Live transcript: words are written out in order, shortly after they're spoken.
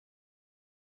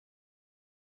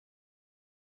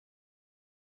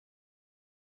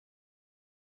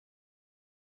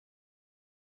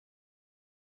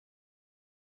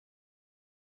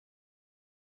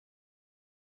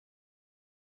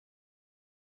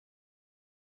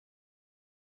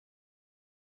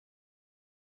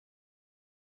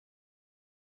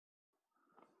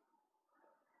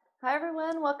Hi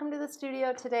everyone, welcome to the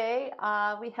studio today.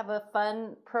 We have a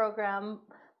fun program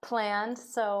planned,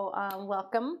 so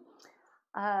welcome.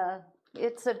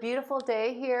 It's a beautiful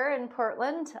day here in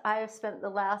Portland. I've spent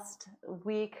the last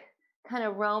week kind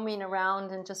of roaming around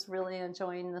and just really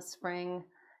enjoying the spring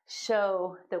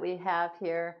show that we have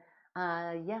here.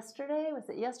 Yesterday, was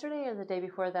it yesterday or the day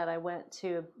before that, I went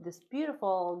to this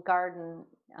beautiful garden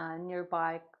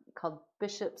nearby called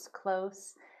Bishop's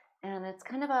Close, and it's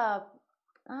kind of a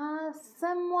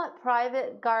somewhat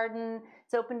private garden.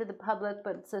 It's open to the public,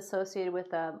 but it's associated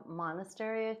with a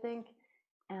monastery, I think.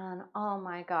 And oh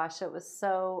my gosh, it was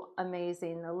so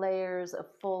amazing. The layers of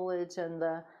foliage and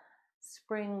the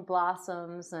spring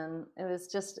blossoms, and it was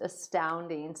just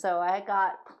astounding. So I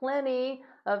got plenty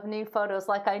of new photos,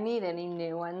 like I need any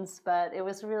new ones, but it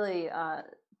was really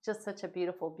just such a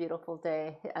beautiful, beautiful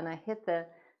day. And I hit the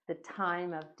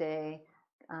time of day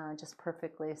just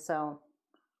perfectly. So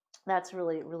that's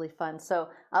really, really fun. So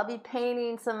I'll be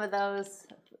painting some of those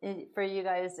for you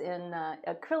guys in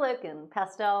acrylic and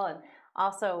pastel and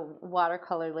also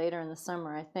watercolor later in the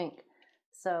summer, I think.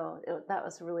 So that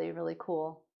was really, really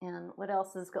cool. And what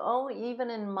else is even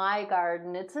in my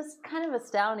garden, it's just kind of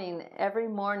astounding every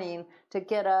morning to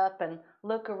get up and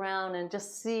look around and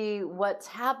just see what's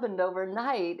happened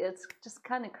overnight. It's just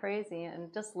kind of crazy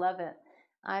and just love it.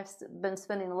 I've been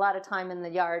spending a lot of time in the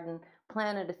yard and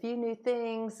planted a few new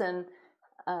things, and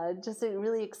just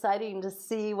really exciting to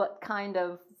see what kind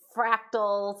of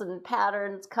fractals and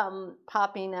patterns come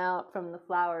popping out from the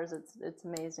flowers. It's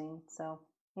amazing. So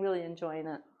really enjoying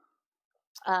it.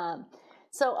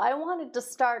 So I wanted to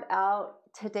start out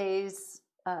today's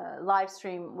live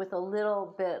stream with a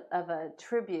little bit of a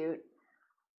tribute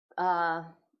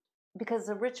because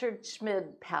Richard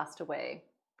Schmid passed away.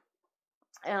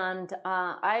 And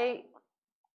I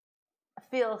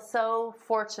feel so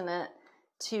fortunate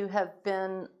to have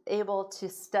been able to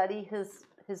study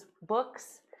his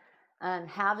books and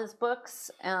have his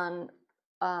books, and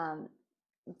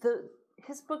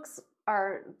his books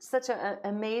are such an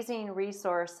amazing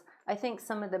resource. I think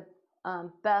some of the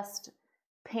best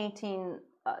painting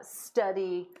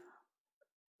study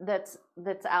that's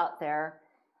out there.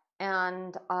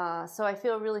 And so I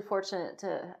feel really fortunate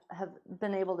to have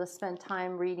been able to spend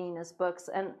time reading his books.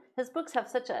 And his books have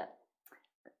such a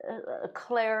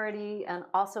clarity and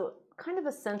also kind of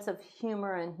a sense of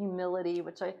humor and humility,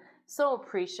 which I so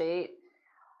appreciate.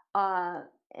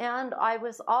 And I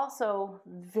was also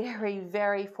very,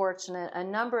 very fortunate a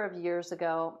number of years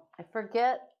ago. I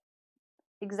forget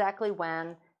exactly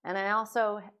when, and I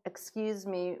also, excuse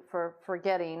me for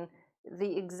forgetting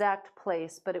the exact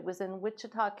place, but it was in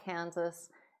Wichita, Kansas,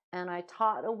 and I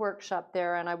taught a workshop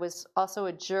there, and I was also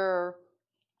a juror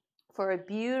for a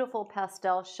beautiful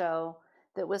pastel show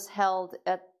that was held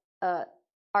at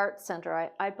Art Center.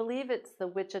 I believe it's the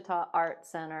Wichita Art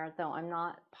Center, though I'm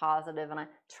not positive, and I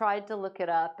tried to look it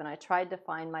up, and I tried to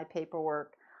find my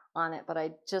paperwork on it, but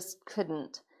I just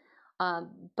couldn't.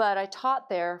 But I taught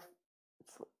there.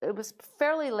 It was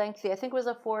fairly lengthy. I think it was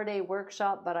a 4-day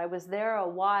workshop, but I was there a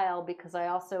while because I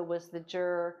also was the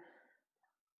juror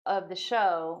of the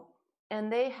show,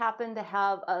 and they happened to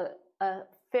have a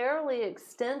fairly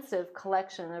extensive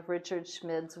collection of Richard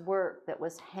Schmid's work that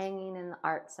was hanging in the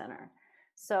Art Center.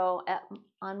 So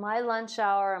on my lunch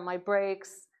hour and my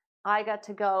breaks, I got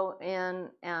to go in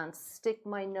and stick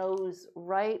my nose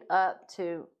right up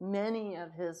to many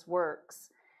of his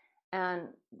works. And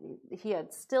he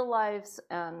had still lifes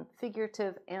and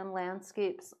figurative and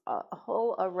landscapes, a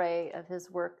whole array of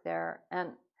his work there,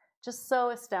 and just so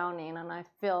astounding. And I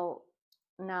feel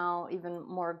now even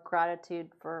more gratitude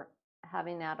for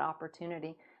having that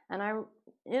opportunity. And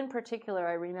in particular,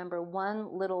 I remember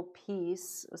one little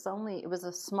piece. It was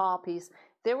a small piece.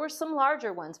 There were some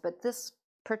larger ones, but this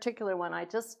particular one I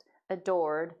just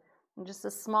adored. And just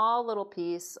a small little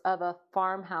piece of a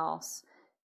farmhouse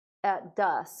at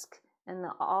dusk, and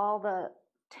all the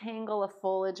tangle of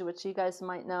foliage, which you guys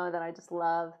might know that I just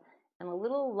love, and a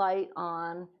little light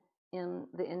on in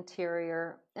the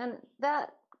interior. And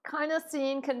that kind of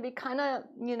scene can be kind of,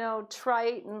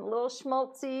 trite and a little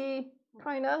schmaltzy,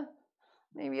 kind of,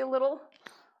 maybe a little,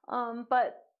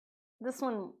 but this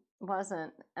one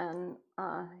wasn't. And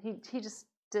he just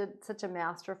did such a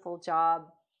masterful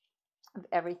job of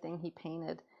everything he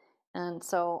painted. And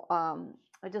so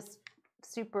I just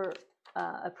super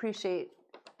appreciate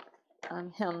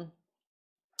him.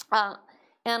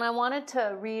 And I wanted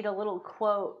to read a little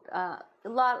quote. A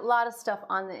lot of stuff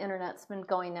on the internet's been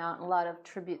going out, and a lot of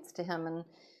tributes to him. And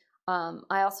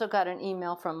I also got an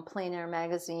email from Plein Air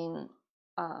magazine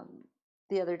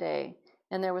the other day,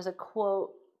 and there was a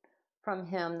quote from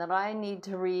him that I need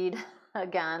to read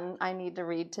again, I need to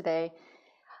read today.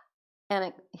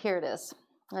 And here it is.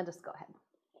 I'll just go ahead.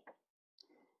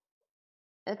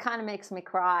 It kind of makes me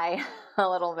cry a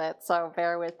little bit, so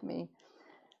bear with me.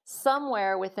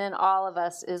 Somewhere within all of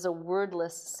us is a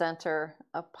wordless center,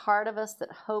 a part of us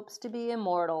that hopes to be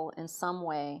immortal in some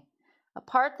way, a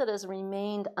part that has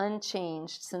remained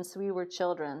unchanged since we were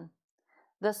children,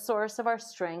 the source of our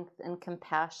strength and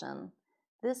compassion.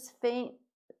 This faint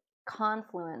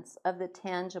confluence of the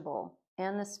tangible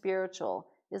and the spiritual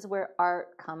is where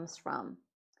art comes from.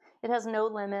 It has no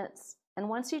limits, and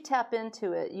once you tap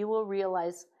into it, you will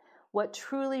realize what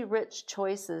truly rich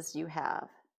choices you have.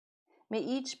 May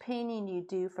each painting you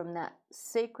do from that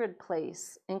sacred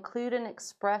place include an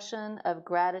expression of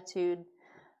gratitude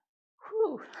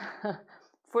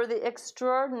for the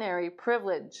extraordinary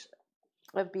privilege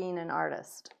of being an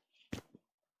artist.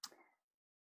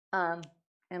 And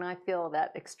I feel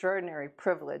that extraordinary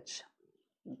privilege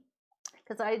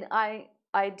because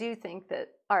I do think that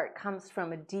art comes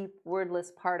from a deep,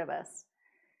 wordless part of us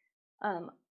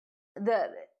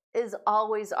that is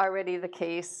always already the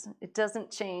case. It doesn't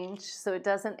change, so it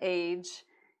doesn't age,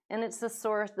 and it's the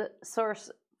source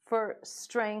for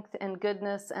strength and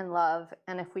goodness and love.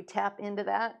 And if we tap into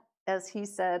that, as he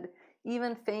said,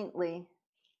 even faintly,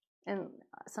 and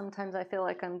sometimes I feel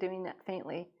like I'm doing that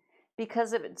faintly,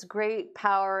 because of its great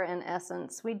power and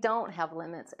essence, we don't have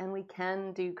limits, and we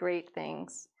can do great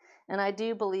things. And I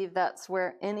do believe that's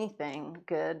where anything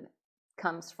good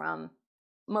comes from.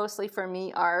 Mostly for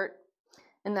me, art.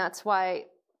 And that's why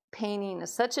painting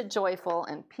is such a joyful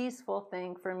and peaceful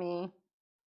thing for me.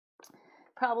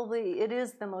 Probably it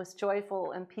is the most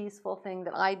joyful and peaceful thing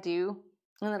that I do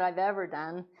and that I've ever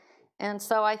done. And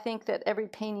so I think that every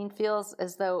painting feels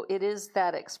as though it is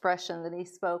that expression that he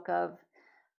spoke of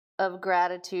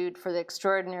gratitude for the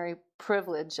extraordinary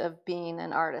privilege of being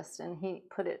an artist. And he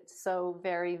put it so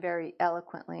very, very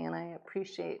eloquently, and I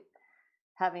appreciate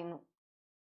having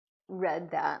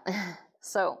read that.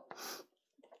 So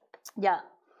yeah,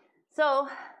 so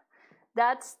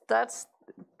that's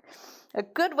a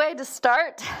good way to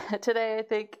start today, I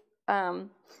think.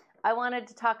 I wanted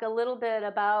to talk a little bit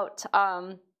about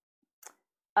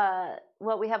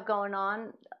what we have going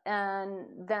on, and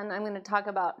then I'm going to talk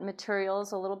about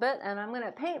materials a little bit, and I'm going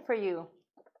to paint for you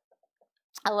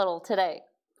a little today.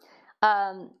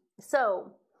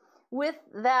 So with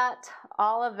that,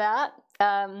 all of that,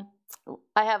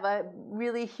 I have a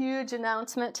really huge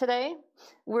announcement today.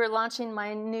 We're launching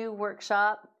my new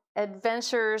workshop,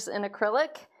 Adventures in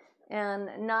Acrylic. And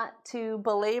not to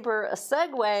belabor a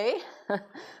segue,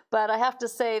 but I have to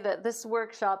say that this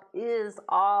workshop is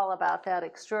all about that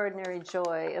extraordinary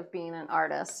joy of being an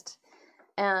artist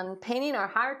and painting our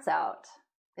hearts out.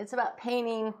 It's about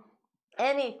painting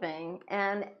anything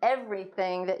and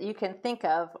everything that you can think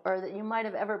of, or that you might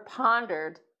have ever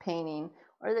pondered painting,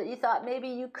 or that you thought maybe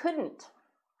you couldn't.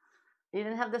 You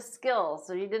didn't have the skills,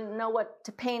 or you didn't know what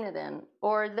to paint it in,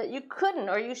 or that you couldn't,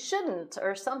 or you shouldn't,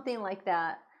 or something like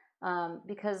that.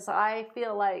 Because I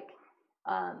feel like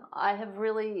I have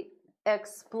really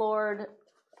explored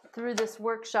through this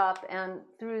workshop and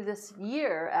through this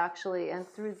year, actually, and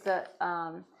through the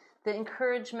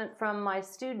encouragement from my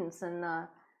students and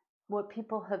what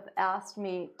people have asked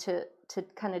me to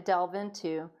kind of delve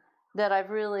into, that I've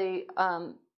really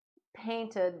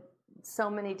painted so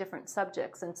many different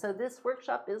subjects. And so this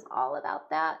workshop is all about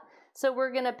that. So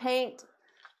we're going to paint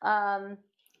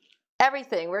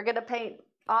everything. We're going to paint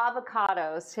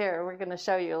avocados. Here, we're going to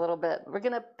show you a little bit. We're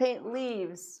going to paint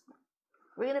leaves.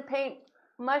 We're going to paint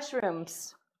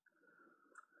mushrooms.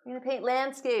 We're going to paint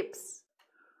landscapes.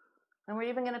 And we're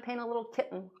even going to paint a little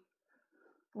kitten,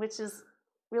 which is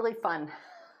really fun.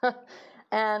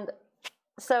 And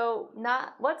so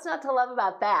what's not to love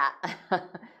about that?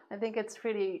 I think it's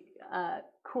pretty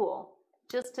cool.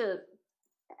 Just to,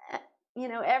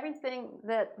 everything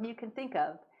that you can think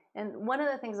of. And one of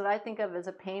the things that I think of as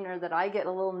a painter that I get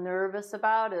a little nervous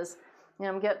about is,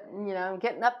 I'm getting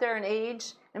up there in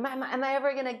age. Am I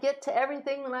ever going to get to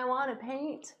everything that I want to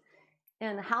paint?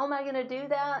 And how am I going to do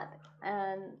that?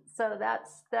 And so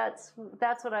that's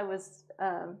what I was.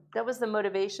 That was the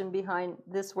motivation behind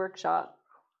this workshop.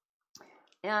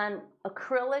 And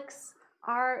acrylics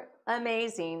are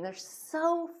amazing. They're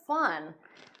so fun.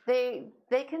 They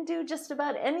can do just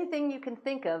about anything you can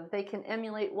think of. They can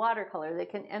emulate watercolor. They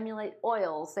can emulate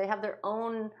oils. They have their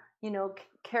own,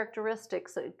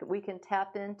 characteristics that we can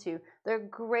tap into. They're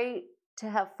great to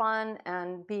have fun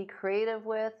and be creative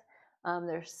with.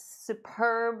 They're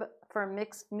superb for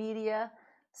mixed media.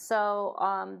 So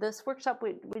this workshop,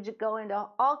 we go into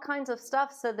all kinds of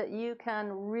stuff so that you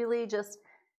can really just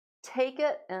take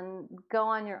it and go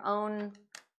on your own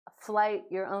flight,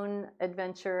 your own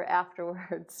adventure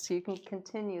afterwards. So you can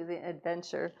continue the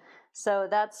adventure. So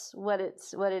that's what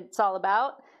it's all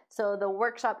about. So the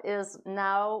workshop is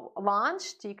now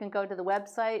launched. You can go to the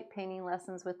website,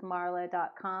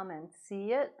 paintinglessonswithmarla.com, and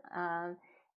see it.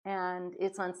 And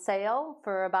it's on sale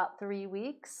for about 3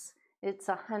 weeks. It's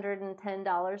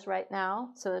 $110 right now.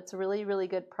 So it's a really, really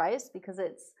good price because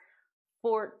it's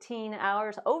 14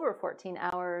 hours, over 14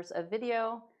 hours of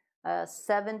video, a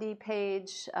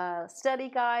 70-page study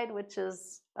guide, which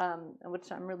I'm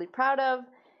really proud of.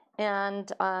 And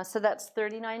so that's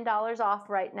 $39 off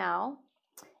right now.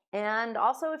 And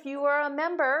also, if you are a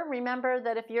member, remember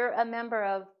that if you're a member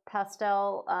of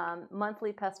Pastel,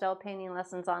 monthly Pastel painting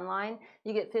lessons online,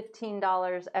 you get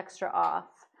 $15 extra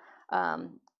off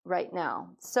right now.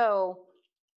 So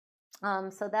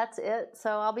that's it.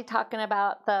 So I'll be talking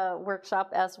about the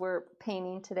workshop as we're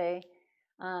painting today.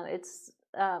 I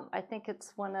think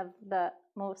it's one of the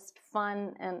most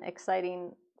fun and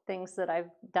exciting things that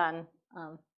I've done.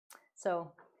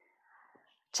 So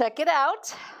check it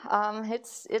out.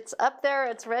 It's up there.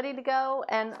 It's ready to go.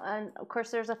 And of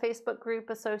course, there's a Facebook group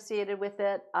associated with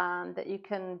it that you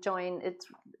can join.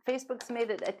 Facebook's made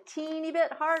it a teeny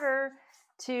bit harder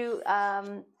to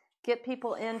get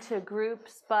people into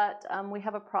groups, but we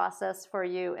have a process for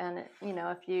you. And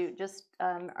if you just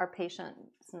are patient,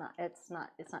 it's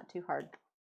not too hard.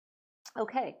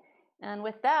 Okay. And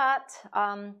with that,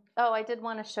 I did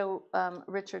want to show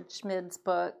Richard Schmid's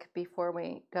book before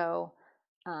we go.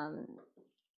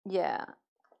 Yeah,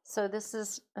 so this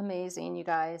is amazing, you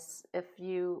guys. If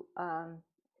you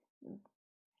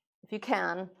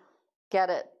can get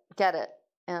it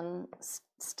and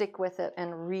stick with it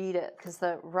and read it, because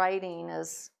the writing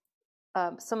is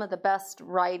some of the best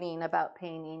writing about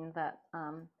painting that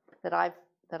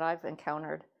I've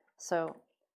encountered. So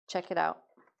check it out.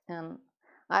 And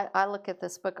I look at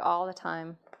this book all the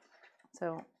time.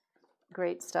 So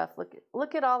great stuff.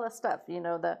 Look at all the stuff.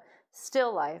 The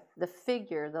still life, the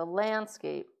figure, the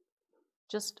landscape,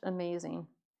 just amazing.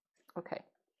 Okay.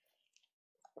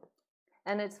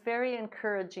 And it's very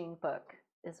encouraging book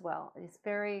as well. It's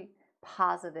very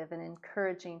positive and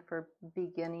encouraging for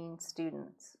beginning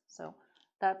students. So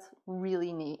that's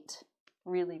really neat.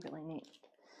 Really, really neat.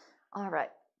 All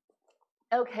right.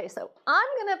 Okay, so I'm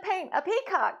going to paint a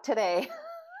peacock today.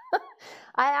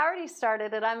 I already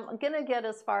started it. I'm going to get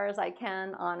as far as I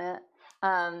can on it.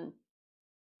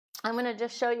 I'm going to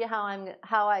just show you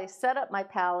how I set up my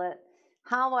palette,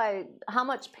 how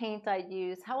much paint I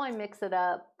use, how I mix it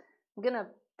up. I'm going to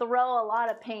throw a lot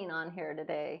of paint on here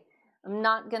today. I'm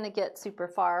not going to get super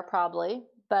far probably,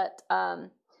 but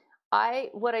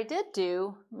what I did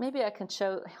do, maybe I can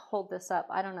hold this up.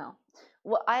 I don't know.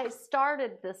 Well, I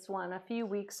started this one a few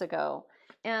weeks ago,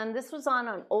 and this is on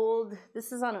an old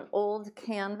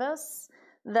canvas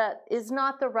that is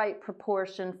not the right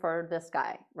proportion for this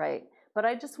guy, right? But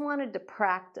I just wanted to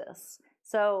practice.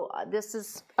 So this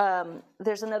is,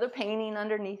 there's another painting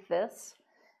underneath this.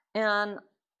 And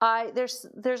maybe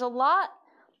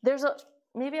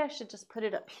I should just put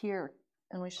it up here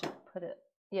and we should put it,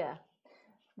 yeah,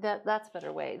 that's a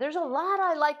better way. There's a lot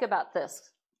I like about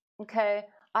this, okay?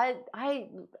 I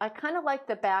kind of like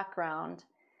the background.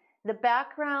 The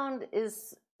background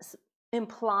is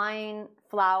implying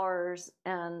flowers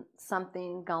and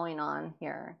something going on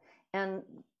here, and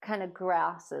kind of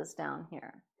grasses down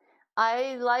here.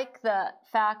 I like the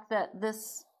fact that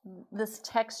this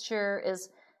texture is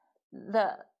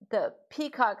the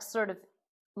peacock sort of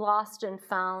lost and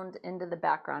found into the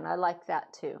background. I like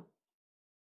that too.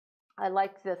 I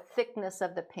like the thickness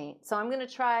of the paint. So I'm going to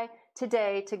try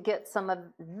today to get some of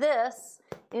this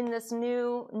in this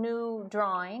new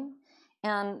drawing.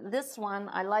 And this one,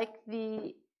 I like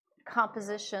the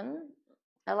composition.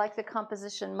 I like the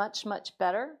composition much, much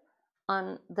better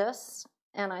on this.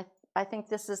 And I think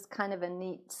this is kind of a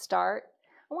neat start.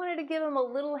 I wanted to give him a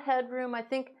little headroom. I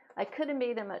think I could have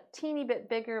made him a teeny bit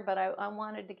bigger, but I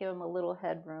wanted to give him a little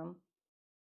headroom.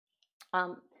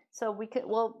 So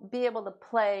we'll be able to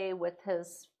play with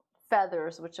his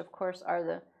feathers, which of course are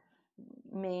the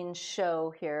main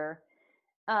show here.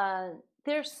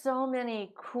 There's so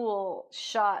many cool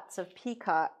shots of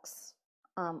peacocks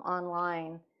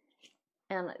online,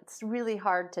 and it's really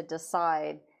hard to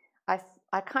decide.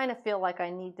 I kind of feel like I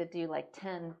need to do like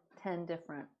 10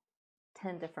 different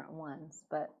ones,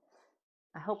 but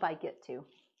I hope I get to.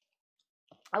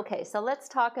 Okay, so let's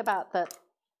talk about the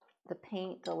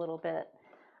paint a little bit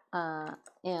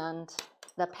and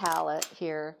the palette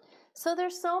here. So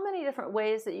there's so many different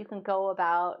ways that you can go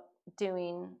about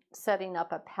setting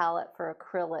up a palette for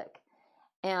acrylic.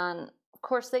 And of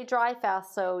course, they dry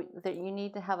fast, so that you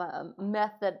need to have a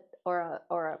method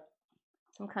or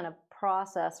some kind of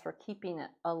process for keeping it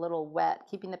a little wet,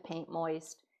 keeping the paint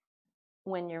moist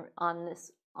when you're on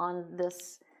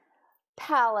this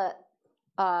palette.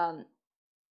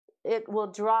 It will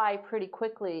dry pretty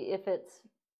quickly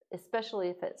especially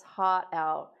if it's hot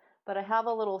out. But I have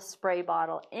a little spray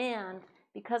bottle, and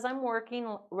because I'm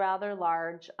working rather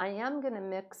large, I am going to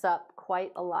mix up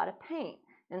quite a lot of paint.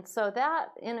 And so that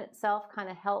in itself kind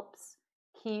of helps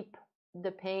keep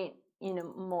the paint,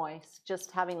 moist,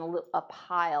 just having a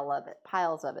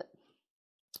piles of it.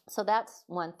 So that's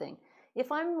one thing.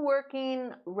 If I'm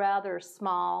working rather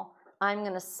small, I'm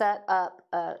going to set up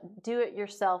a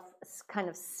do-it-yourself kind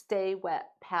of stay wet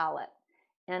palette.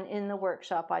 And in the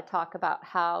workshop, I talk about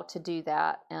how to do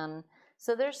that. And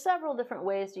so there's several different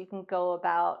ways you can go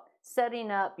about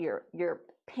setting up your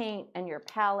paint and your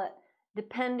palette,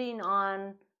 depending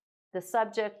on the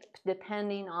subject,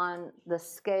 depending on the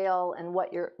scale and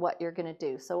what you're going to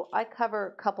do. So I cover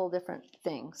a couple different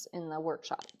things in the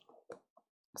workshop.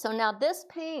 So now this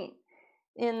paint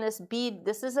in this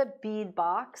is a bead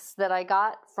box that I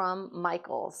got from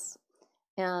Michaels.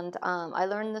 And I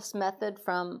learned this method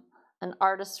from an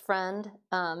artist friend,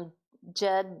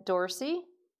 Jed Dorsey,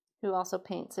 who also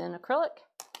paints in acrylic.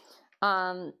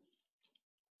 And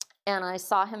I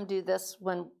saw him do this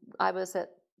when I was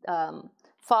at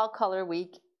Fall Color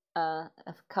Week a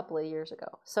couple of years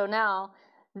ago. So now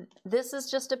this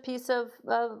is just a piece of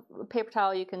paper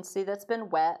towel you can see that's been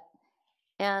wet.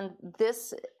 And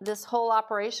this whole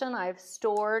operation I've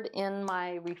stored in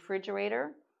my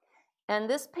refrigerator. And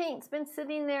this paint's been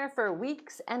sitting there for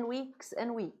weeks and weeks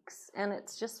and weeks, and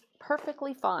it's just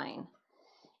perfectly fine.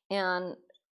 And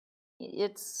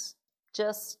it's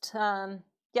just,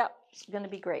 it's going to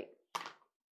be great.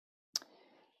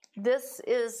 This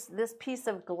is this piece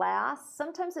of glass.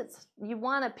 Sometimes you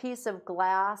want a piece of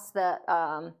glass that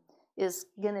is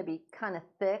going to be kind of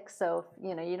thick, so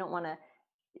you don't want to,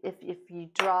 if you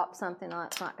drop something on it,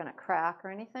 it's not going to crack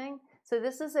or anything. So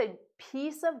this is a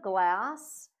piece of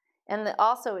glass. And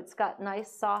also, it's got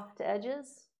nice soft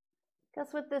edges.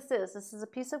 Guess what this is? This is a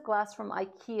piece of glass from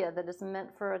IKEA that is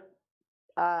meant for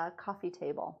a coffee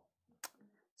table.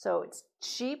 So it's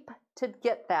cheap to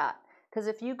get that. Because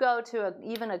if you go to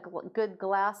even a good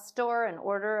glass store and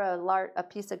order a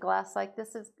piece of glass like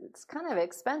this, it's kind of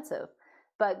expensive.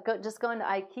 But just going to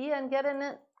IKEA and getting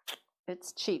it,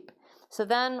 it's cheap. So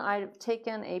then I've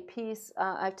taken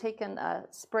a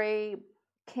spray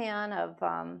can of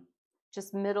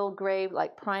just middle gray,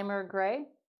 like primer gray,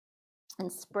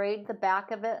 and sprayed the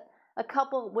back of it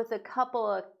with a couple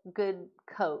of good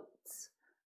coats.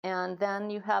 And then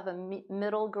you have a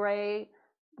middle gray,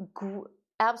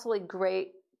 absolutely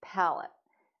great palette.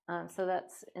 So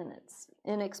it's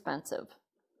inexpensive.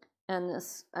 And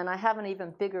I have an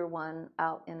even bigger one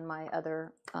out in my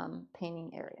other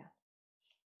painting area.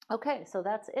 Okay, so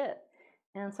that's it.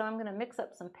 And so I'm going to mix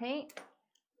up some paint.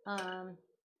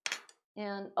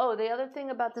 And the other thing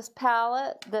about this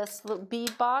palette, this little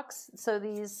bead box, so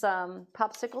these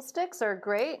popsicle sticks are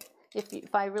great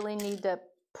if I really need to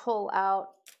pull out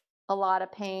a lot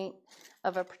of paint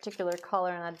of a particular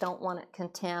color and I don't want it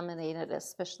contaminated,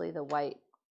 especially the white.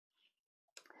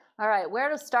 All right, where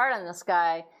to start on this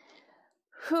guy?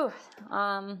 Whew.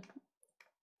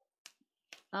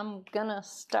 I'm gonna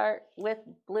start with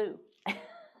blue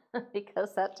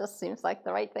because that just seems like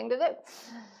the right thing to do.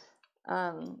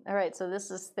 All right, so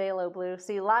this is phthalo blue.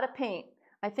 See, a lot of paint.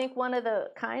 I think one of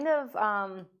the kind of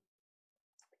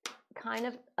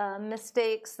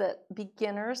mistakes that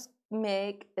beginners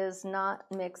make is not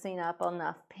mixing up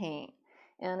enough paint.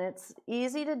 And it's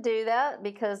easy to do that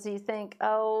because you think,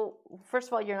 oh, first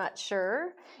of all, you're not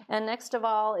sure. And next of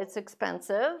all, it's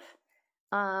expensive.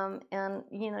 And,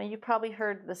 you probably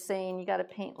heard the saying, you got to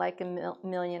paint like a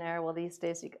millionaire. Well, these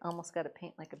days, you almost got to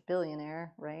paint like a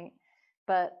billionaire, right?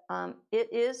 But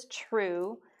it is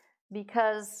true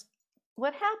because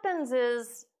what happens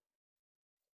is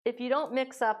if you don't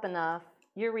mix up enough,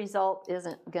 your result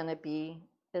isn't going to be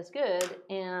as good,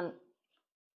 and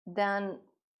then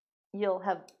you'll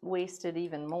have wasted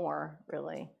even more,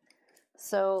 really.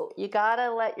 So you got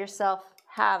to let yourself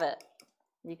have it.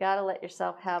 You got to let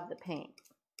yourself have the paint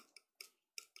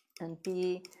and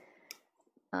be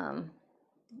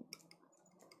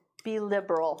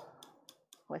liberal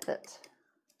with it.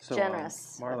 So,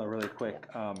 generous. Marla, really quick.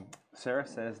 Sarah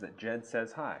says that Jed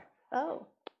says hi. Oh.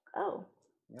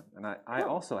 Yep. And I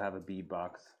also have a bead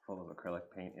box full of acrylic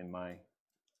paint in my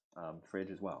fridge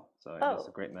as well. So it's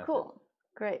a great method. Cool.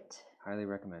 Great. Highly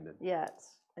recommended. Yeah,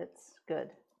 it's good.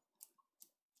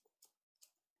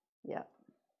 Yeah.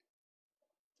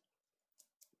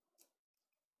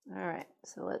 All right,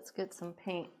 so let's get some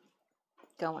paint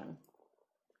going.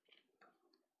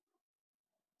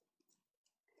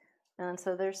 And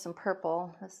so there's some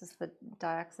purple. This is the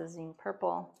dioxazine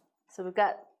purple. So we've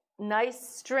got nice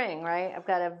string, right? I've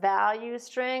got a value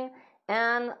string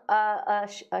and a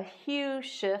hue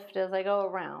shift as I go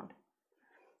around.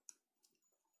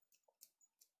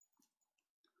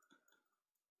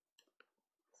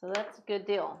 So that's a good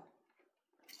deal.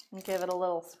 And give it a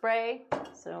little spray,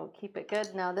 so keep it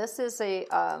good. Now this is a,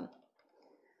 I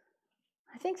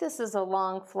think this is a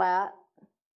long flat.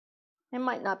 It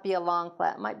might not be a long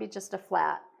flat, it might be just a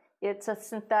flat. It's a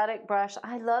synthetic brush.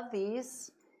 I love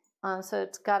these. So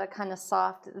it's got a kind of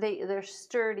soft, they're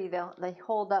sturdy, they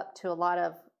hold up to a lot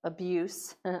of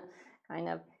abuse, kind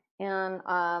of. And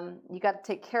you got to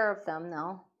take care of them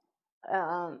though.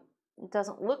 It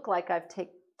doesn't look like I've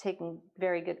taken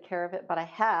very good care of it, but I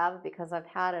have because I've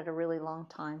had it a really long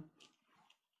time.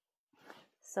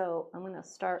 So I'm going to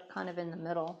start kind of in the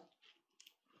middle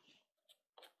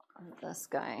of this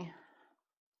guy.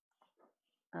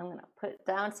 I'm going to put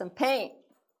down some paint.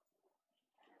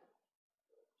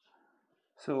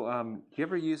 So, do you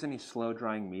ever use any slow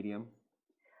drying medium?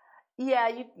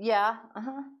 Yeah, yeah,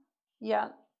 yeah.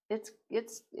 It's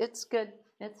good.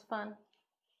 It's fun.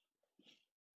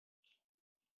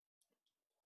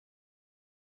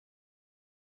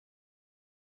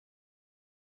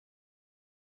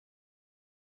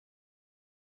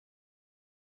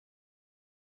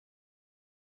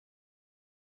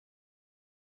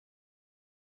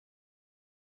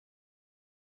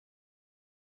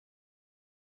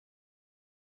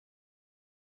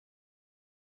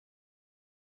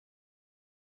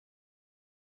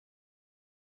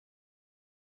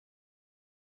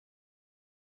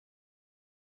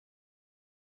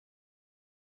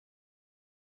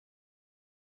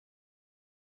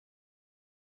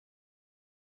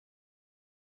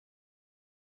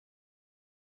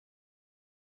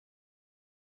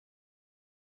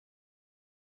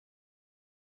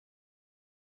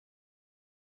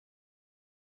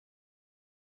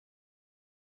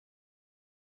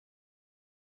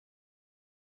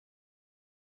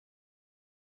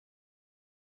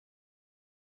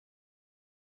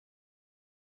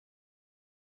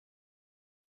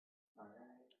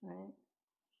 All right.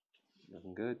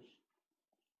 Looking good.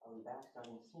 I'll be back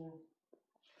starting soon.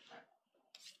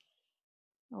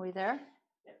 Are we there?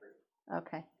 Yeah.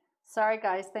 Okay. Sorry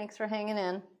guys, thanks for hanging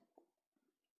in.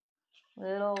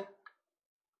 You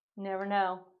never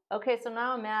know. Okay, so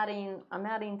now I'm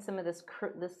adding some of this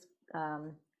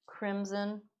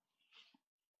crimson.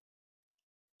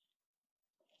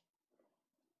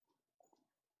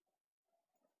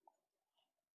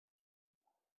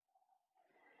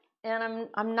 And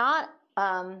I'm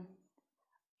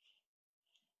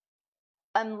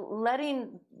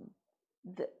letting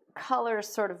the colors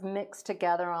sort of mix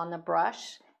together on the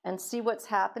brush and see what's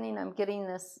happening. I'm getting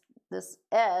this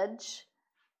edge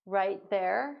right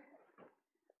there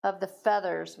of the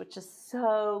feathers, which is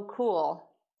so cool.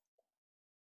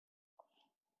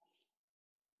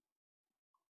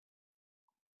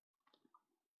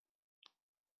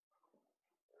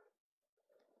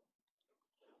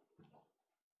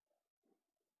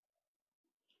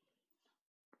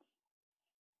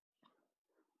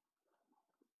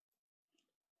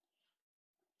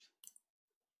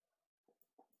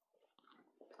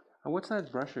 What size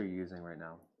brush are you using right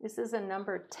now? This is a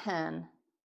number 10.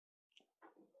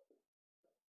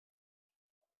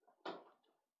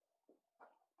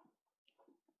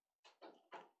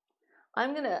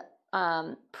 I'm gonna,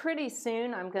 pretty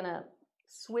soon, I'm gonna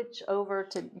switch over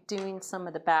to doing some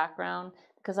of the background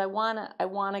because I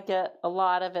wanna get a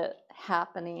lot of it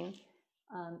happening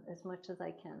as much as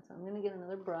I can. So I'm gonna get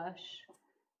another brush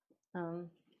to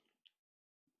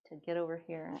get over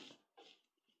here.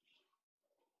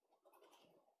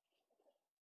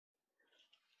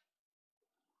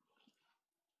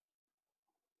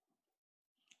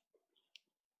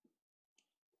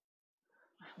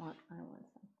 I want some.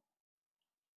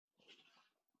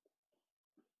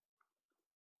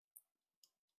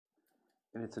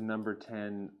 And it's a number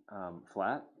 10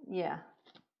 flat? Yeah.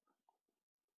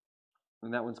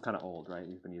 And that one's kind of old, right?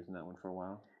 You've been using that one for a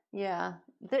while? Yeah.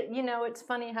 You know, it's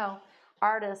funny how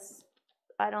artists,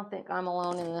 I don't think I'm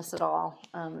alone in this at all,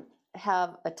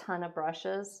 have a ton of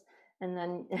brushes. And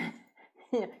then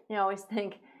you always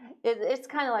think, it's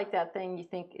kind of like that thing, you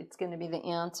think it's going to be the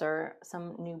answer,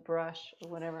 some new brush or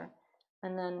whatever.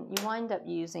 And then you wind up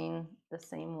using the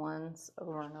same ones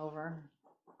over and over.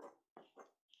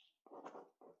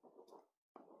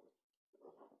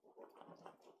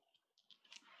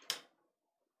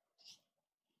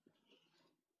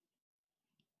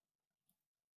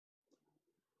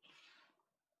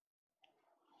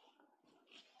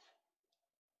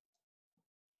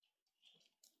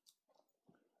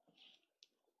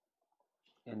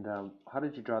 And how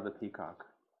did you draw the peacock?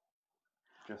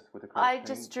 Just with acrylic I paint?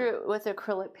 just drew it with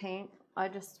acrylic paint. I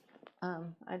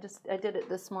did it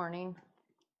this morning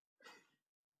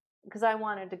because I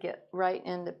wanted to get right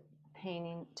into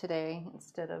painting today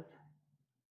instead of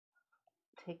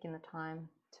taking the time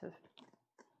to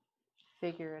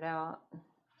figure it out.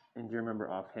 And do you remember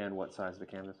offhand what size the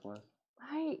canvas was?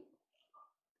 I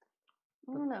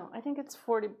don't know. I think it's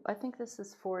 40. I think this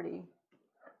is 40.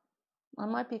 I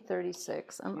might be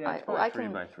 36. Yeah, it's probably 3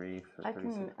 by 3. So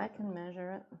I can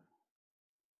measure it.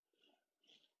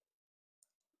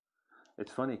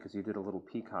 It's funny because you did a little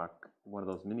peacock, one of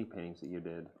those mini paintings that you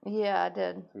did. Yeah, I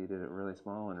did. So you did it really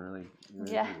small and really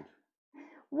yeah. huge.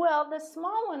 Well, the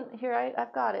small one here,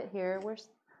 I've got it here. Where's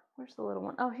the little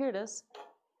one? Oh, here it is.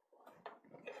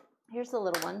 Here's the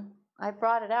little one. I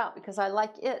brought it out because I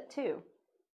like it too,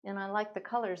 and I like the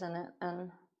colors in it.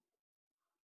 And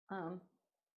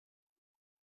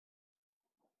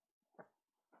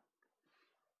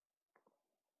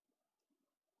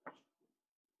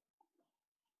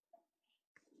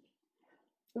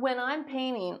when I'm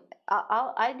painting,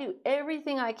 I do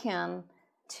everything I can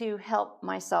to help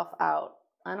myself out.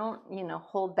 I don't,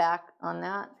 hold back on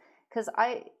that because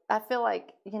I feel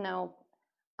like,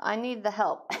 I need the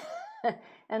help.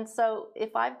 And so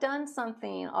if I've done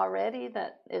something already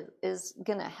that is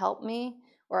going to help me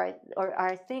or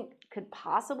I think could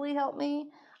possibly help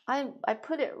me, I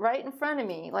put it right in front of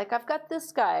me. Like I've got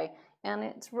this guy and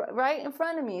it's right in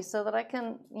front of me so that I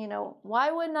can, why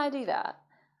wouldn't I do that?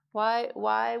 Why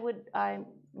would I,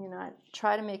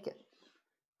 try to make it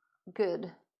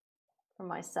good for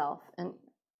myself and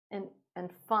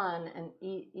fun and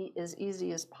as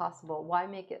easy as possible? Why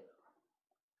make it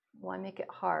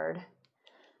hard?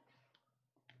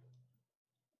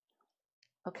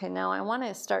 Okay, now I want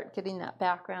to start getting that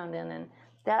background in, and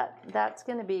that's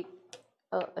going to be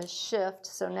a shift.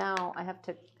 So now I have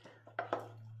to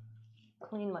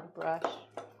clean my brush.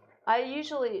 I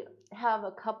usually have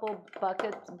a couple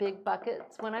buckets, big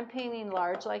buckets. When I'm painting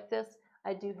large like this,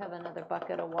 I do have another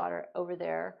bucket of water over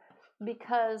there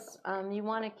because you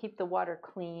want to keep the water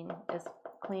clean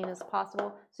as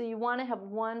possible. So you want to have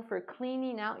one for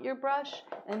cleaning out your brush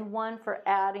and one for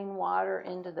adding water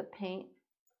into the paint.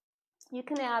 You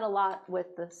can add a lot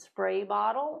with the spray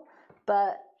bottle,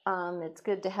 but it's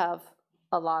good to have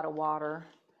a lot of water.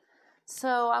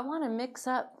 So I want to mix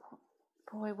up.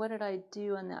 Boy, what did I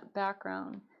do in that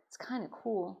background? It's kind of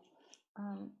cool.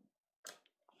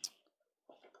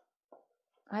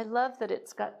 I love that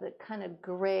it's got the kind of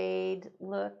grayed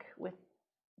look with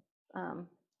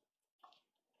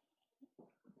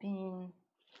being.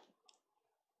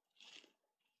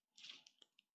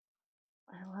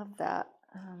 I love that.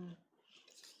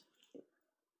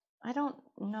 I don't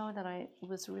know that I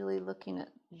was really looking at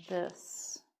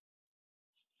this.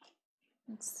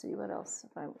 Let's see what else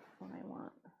I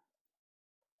want.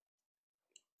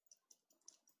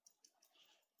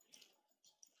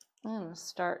 I'm going to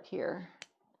start here.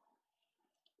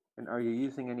 And are you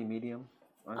using any medium?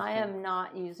 I am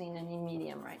not using any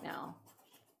medium right now.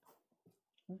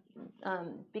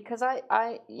 Because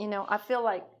I feel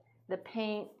like the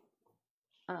paint,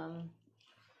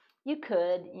 you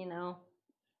could,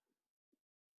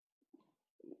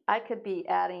 I could be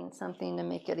adding something to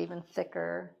make it even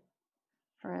thicker,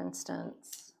 for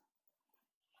instance.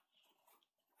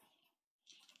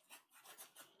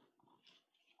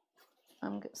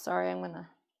 I'm sorry, I'm going to.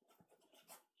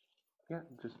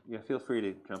 Yeah, feel free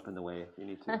to jump in the way if you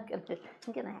need to. I'm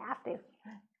gonna have to.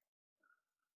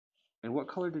 And what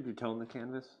color did you tone the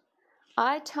canvas?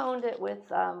 I toned it with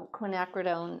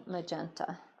quinacridone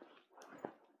magenta.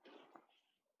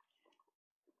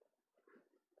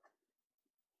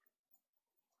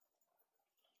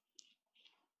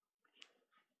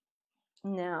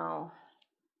 Now,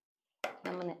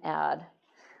 I'm going to add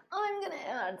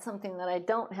something that I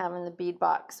don't have in the bead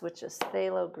box, which is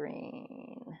phthalo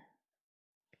green.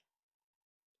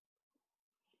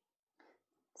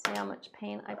 See how much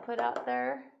paint I put out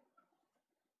there?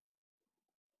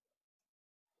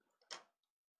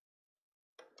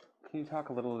 Can you talk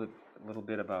a little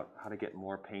bit about how to get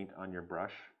more paint on your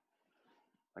brush?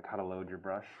 Like how to load your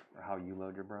brush or how you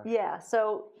load your brush? Yeah,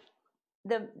 so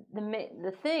the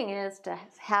thing is to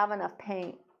have enough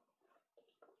paint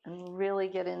and really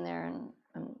get in there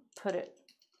and put it,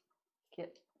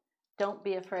 don't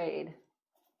be afraid.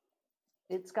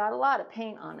 It's got a lot of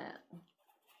paint on it.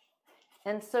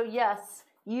 And so yes,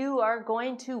 you are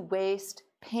going to waste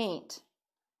paint.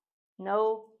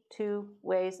 No two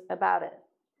ways about it.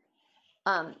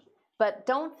 But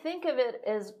don't think of it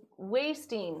as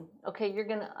wasting. Okay,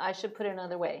 I should put it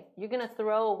another way. You're gonna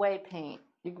throw away paint.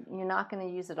 You're not going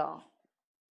to use it all.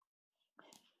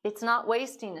 It's not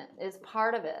wasting it. It's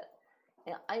part of it.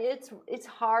 It's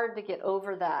hard to get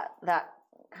over that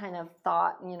kind of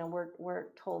thought. You know, we're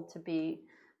told to be,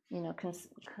 you know,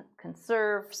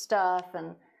 conserve stuff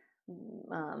and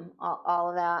all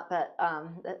of that. But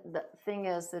the thing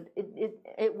is that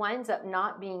it winds up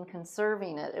not being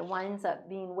conserving it. It winds up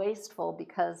being wasteful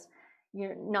because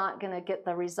you're not going to get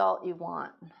the result you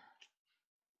want.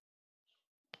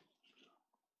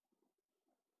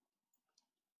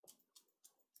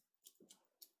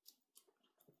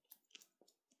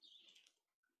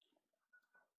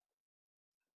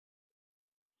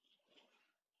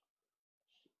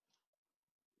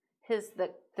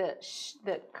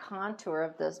 The contour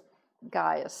of this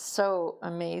guy is so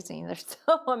amazing. They're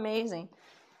so amazing.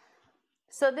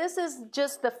 So this is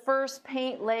just the first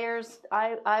paint layers.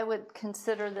 I would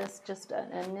consider this just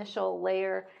an initial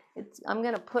layer. I'm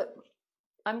gonna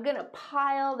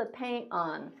pile the paint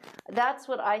on. That's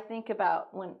what I think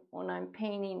about when I'm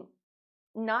painting,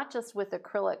 not just with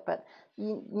acrylic, but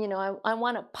you know, I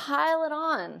want to pile it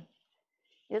on.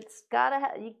 You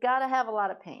gotta have a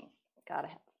lot of paint. Gotta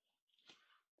have.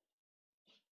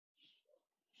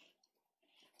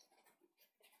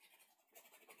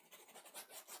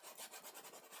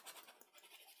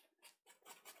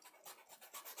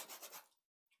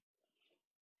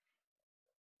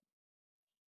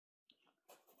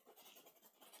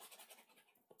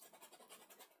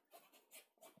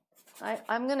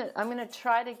 I'm gonna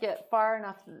try to get far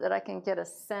enough that I can get a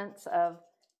sense of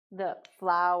the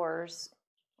flowers.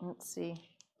 Let's see.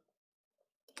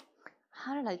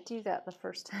 How did I do that the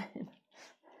first time?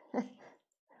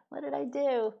 What did I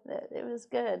do? It was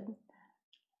good.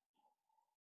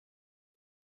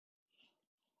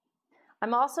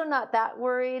 I'm also not that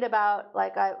worried about,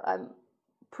 like, I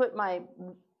put my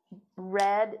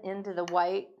red into the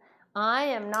white. I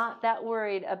am not that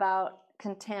worried about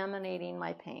contaminating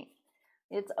my paint.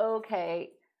 It's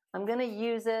okay. I'm going to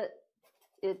use it.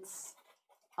 It's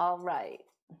all right.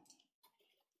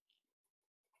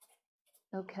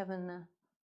 Oh, Kevin, the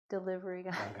delivery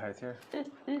guy. That guy's here.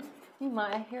 You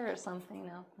might hear something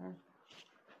out there.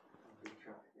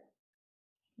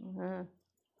 Mm-hmm.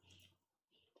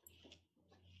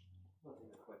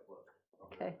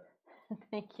 Okay.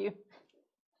 Thank you.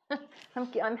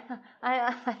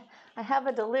 I have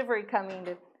a delivery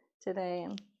coming today,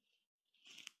 and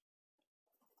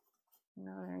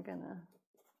no, they're gonna.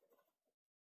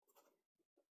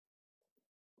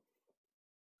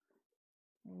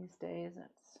 These days,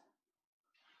 it's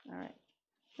all right.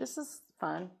 This is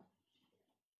fun.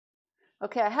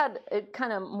 Okay, I had it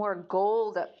kind of more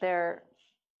gold up there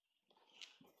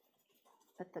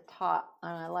at the top,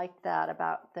 and I like that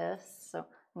about this. So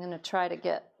I'm going to try to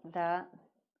get that.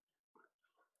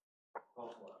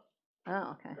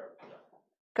 Oh, okay.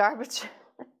 Garbage.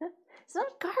 It's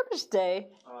not garbage day.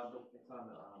 It's on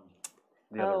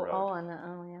the other road. Oh,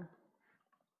 yeah.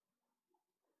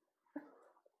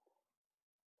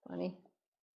 Funny.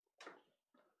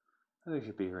 I think it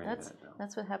should be here in a minute, though.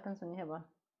 That's what happens when you have a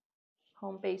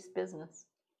home-based business.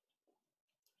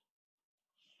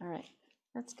 All right.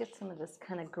 Let's get some of this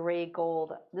kind of gray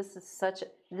gold. This is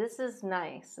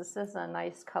nice. This is a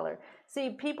nice color. See,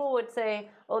 people would say,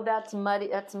 oh, that's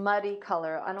muddy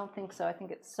color. I don't think so. I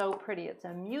think it's so pretty. It's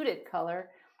a muted color,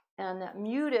 and that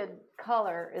muted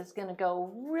color is going to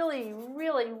go really,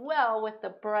 really well with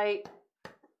the bright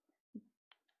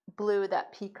blue,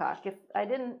 that peacock. If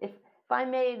I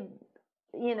made,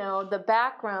 you know, the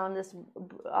background this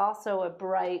also a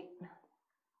bright,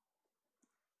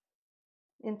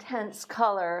 intense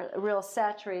color, real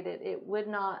saturated,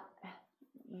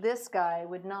 this guy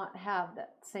would not have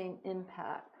that same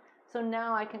impact. So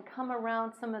now I can come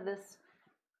around some of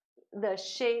the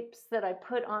shapes that I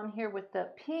put on here with the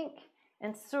pink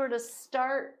and sort of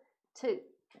start to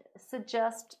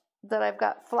suggest that I've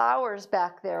got flowers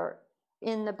back there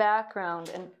in the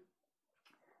background, and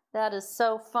that is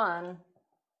so fun.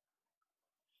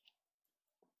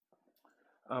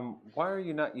 Why are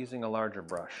you not using a larger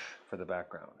brush for the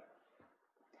background?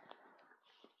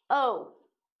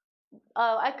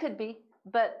 I could be,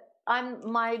 but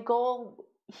my goal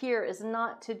here is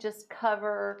not to just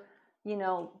cover, you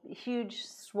know, huge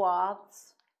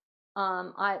swaths.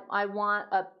 I want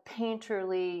a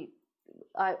painterly.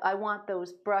 I want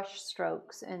those brush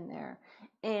strokes in there.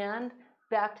 And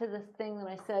back to the thing that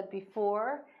I said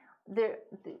before,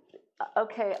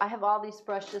 okay, I have all these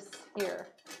brushes here.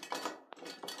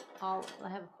 I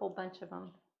have a whole bunch of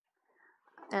them.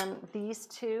 And these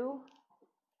two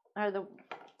are the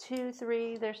 2,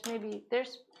 3,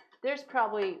 there's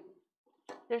probably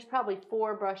There's probably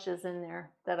 4 brushes in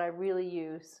there that I really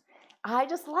use. I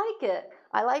just like it.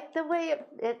 I like the way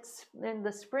it's and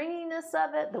the springiness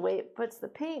of it, the way it puts the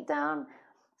paint down.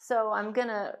 So I'm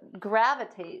gonna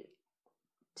gravitate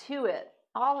to it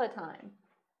all the time.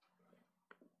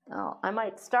 Oh, I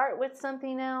might start with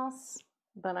something else,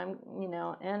 but I'm,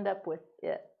 end up with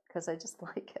it because I just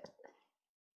like it.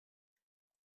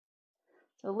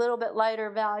 A little bit lighter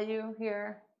value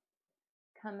here,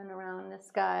 coming around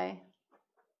this guy.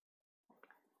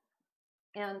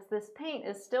 And this paint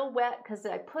is still wet because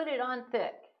I put it on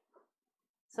thick.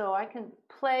 So I can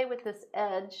play with this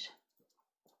edge.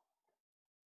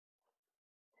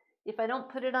 If I don't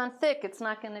put it on thick, it's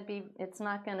not going to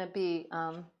be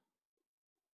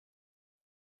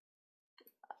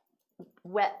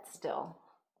wet still.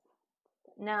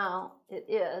 Now it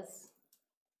is.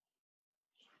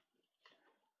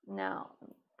 Now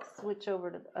switch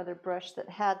over to the other brush that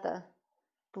had the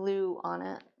blue on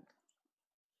it.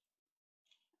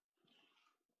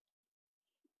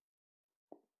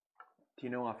 Do you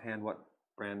know offhand what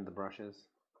brand the brush is?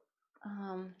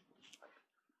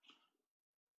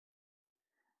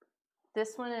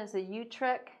 This one is a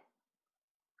Utrecht,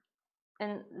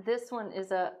 and this one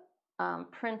is a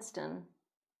Princeton.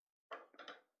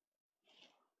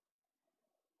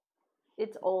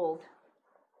 It's old.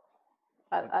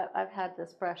 I've had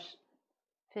this brush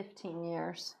 15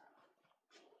 years.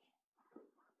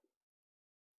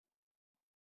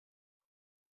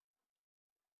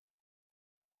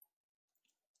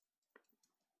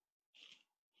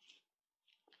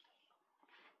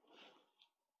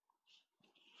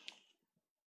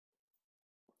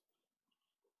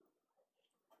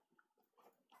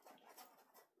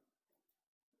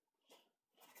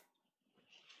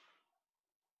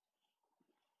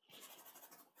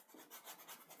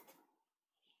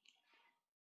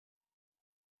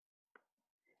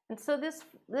 And so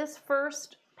this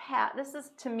first pass, this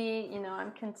is to me,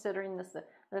 I'm considering this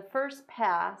the first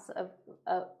pass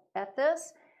at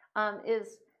this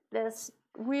is this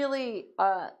really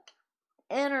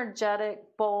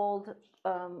energetic, bold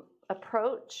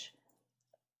approach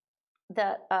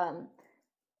that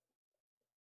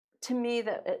to me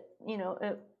that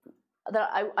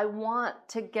I want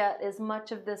to get as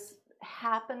much of this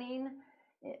happening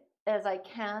as I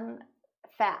can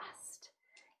fast.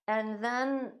 And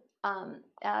then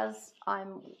as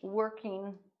I'm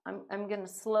working, I'm going to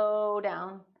slow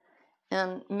down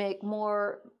and make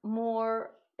more,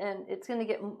 and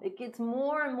it gets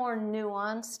more and more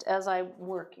nuanced as I'm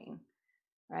working,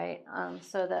 right?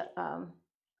 So that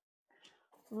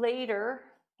later,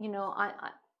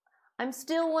 I'm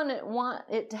still want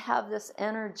it to have this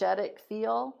energetic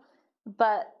feel,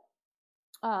 but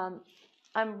I'm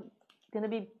going to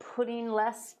be putting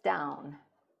less down.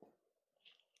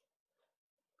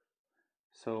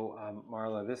 So,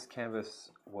 Marla, this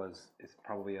canvas is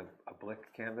probably a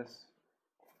Blick canvas.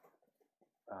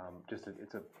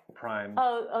 It's a prime.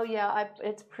 Oh yeah,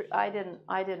 I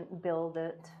didn't build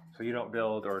it. So you don't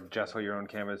build or gesso your own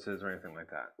canvases or anything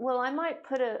like that. Well, I might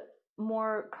put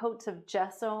more coats of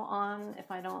gesso on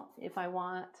if I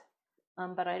want,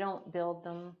 but I don't build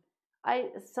them.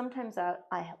 Sometimes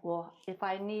if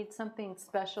I need something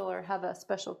special or have a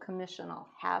special commission, I'll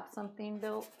have something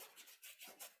built.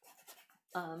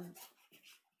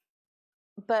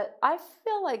 But I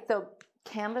feel like the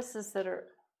canvases that are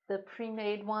the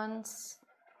pre-made ones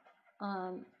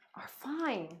are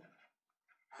fine.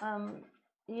 I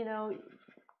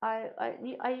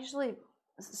usually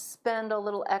spend a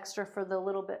little extra for the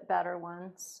little bit better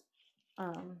ones.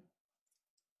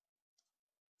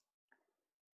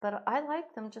 But I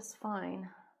like them just fine.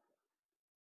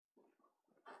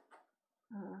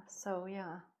 So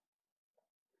yeah.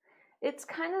 It's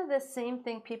kind of the same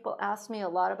thing. People ask me a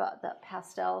lot about the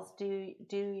pastels. Do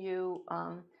you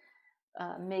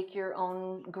make your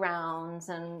own grounds,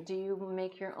 and do you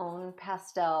make your own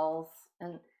pastels,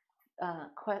 and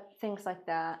things like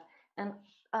that? And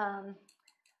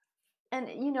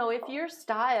if your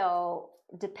style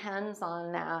depends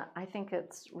on that, I think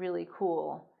it's really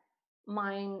cool.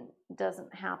 Mine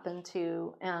doesn't happen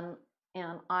to, and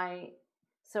I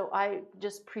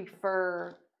just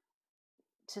prefer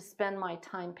to spend my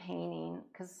time painting,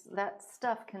 because that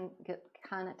stuff can get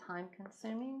kind of time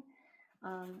consuming,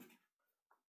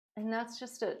 and that's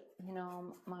just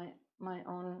my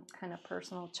own kind of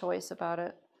personal choice about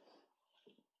it.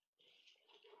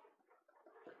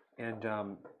 And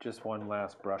just one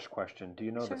last brush question. Do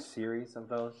you know Sure. the series of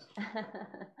those?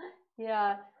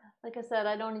 Yeah, like I said,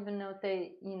 I don't even know if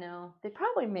they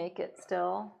probably make it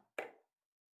still.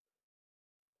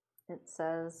 It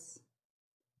says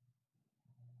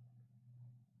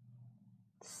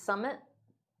Summit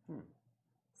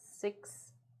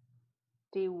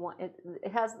 61.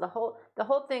 It has the whole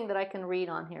thing that I can read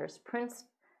on here is Prince.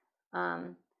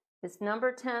 It's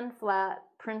number 10 flat,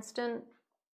 Princeton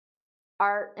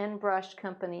Art and Brush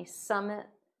Company, Summit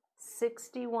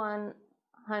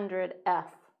 6100F.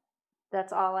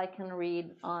 That's all I can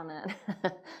read on it.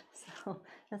 So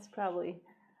that's probably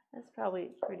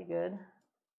pretty good.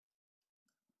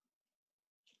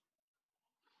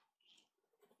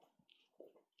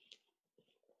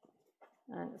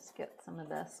 I'll just get some of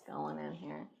this going in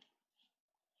here.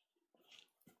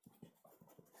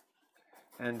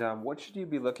 And what should you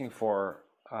be looking for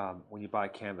when you buy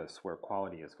canvas where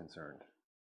quality is concerned?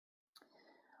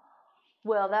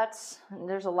 Well,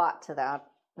 there's a lot to that.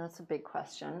 That's a big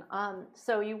question.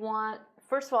 So you want,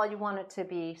 first of all, you want it to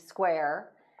be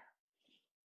square.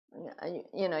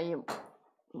 You know, you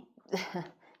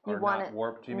Or want not it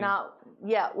warped, you mean?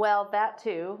 yeah, well, that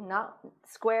too. Not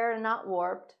square and not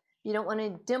warped. You don't want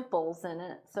any dimples in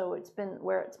it. So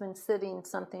where it's been sitting,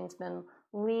 something's been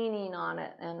leaning on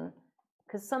it, and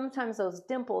because sometimes those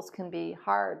dimples can be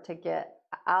hard to get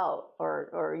out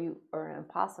or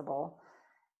impossible,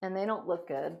 and they don't look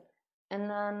good. And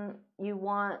then you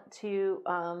want to,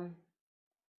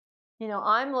 you know,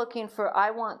 I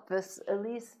want this, at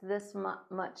least this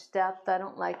much depth. I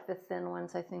don't like the thin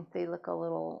ones. I think they look a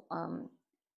little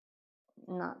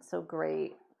not so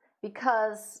great,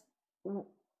 because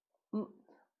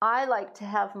I like to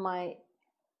have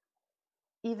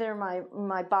either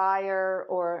my buyer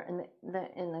or in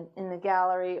the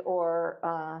gallery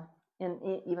or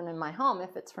even in my home,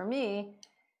 if it's for me,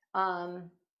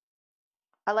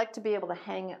 I like to be able to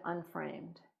hang it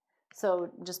unframed. So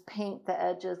just paint the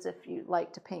edges if you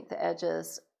like to paint the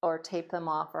edges, or tape them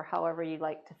off, or however you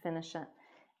like to finish it.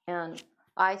 And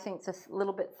I think this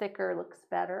little bit thicker looks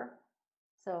better.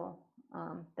 So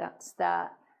that's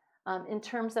that. In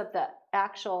terms of the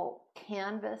actual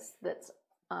canvas that's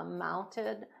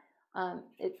mounted,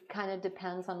 it kind of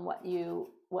depends on what you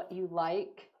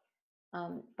like.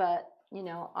 But you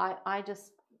know,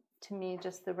 to me,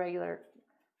 just the regular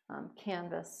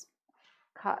canvas,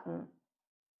 cotton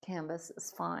canvas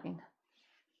is fine.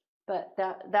 But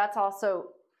that's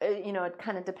also, you know, it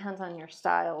kind of depends on your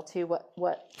style too.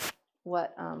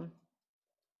 Because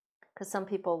some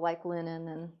people like linen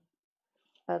and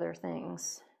other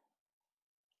things.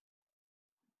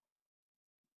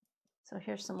 So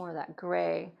here's some more of that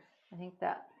gray. I think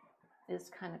that is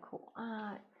kind of cool.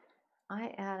 I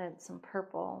added some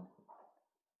purple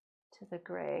to the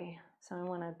gray, so I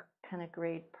want to kind of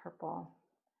grade purple.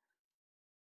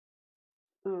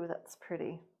 Ooh, that's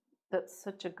pretty. That's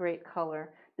such a great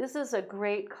color. This is a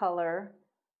great color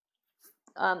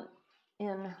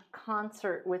in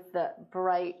concert with the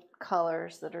bright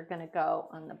colors that are going to go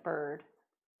on the bird.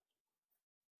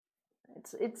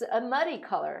 It's a muddy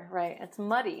color, right? It's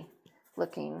muddy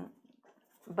looking,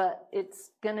 but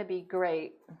it's going to be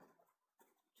great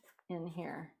in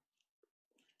here.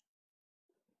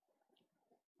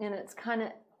 And it's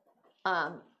kind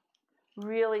of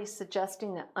really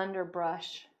suggesting the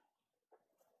underbrush.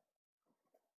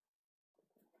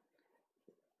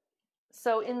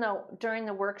 So during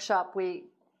the workshop, we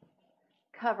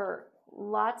cover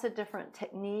lots of different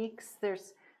techniques.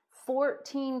 There's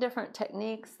 14 different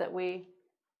techniques that we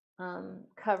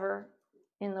cover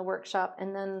in the workshop,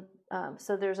 and then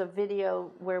so there's a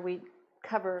video where we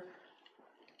cover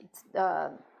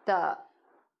the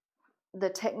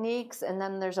techniques, and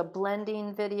then there's a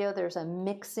blending video, there's a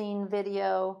mixing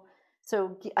video.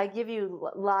 So I give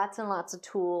you lots and lots of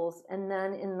tools, and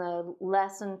then in the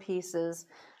lesson pieces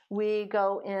we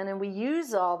go in and we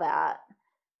use all that,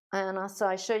 and so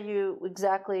I show you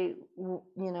exactly, you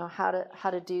know, how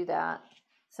to do that.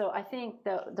 So I think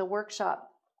the workshop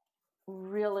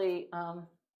really,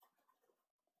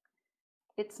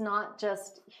 it's not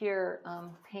just here,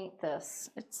 paint this.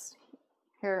 It's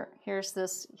here's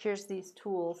these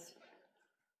tools,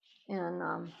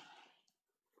 and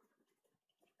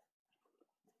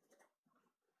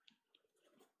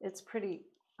it's pretty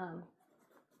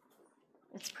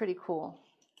cool.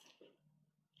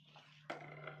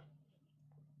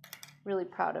 Really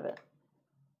proud of it.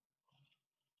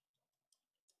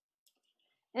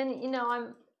 And you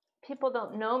know, people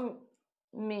don't know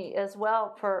me as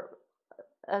well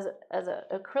as an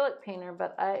acrylic painter,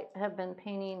 but I have been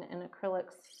painting in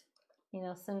acrylics, you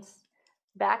know, since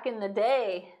back in the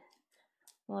day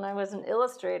when I was an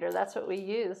illustrator. That's what we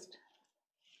used.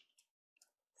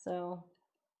 So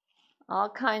all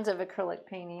kinds of acrylic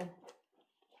painting.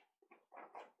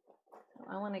 So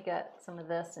I want to get some of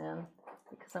this in,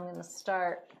 because I'm going to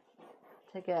start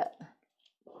to get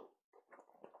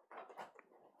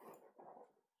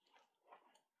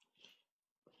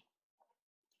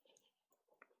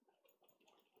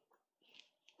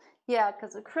Yeah,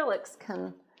 because acrylics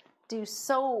can do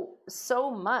so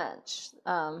much.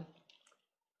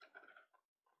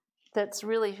 That's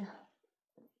really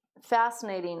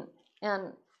fascinating.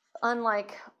 And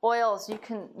unlike oils, you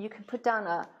can put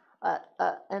down a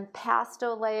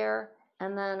pastel layer,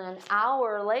 and then an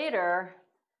hour later,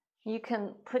 you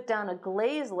can put down a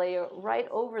glaze layer right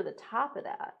over the top of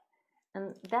that.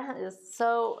 And that is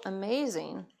so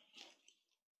amazing.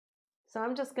 So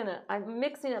I'm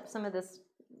mixing up some of this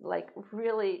like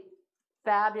really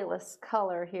fabulous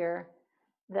color here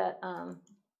that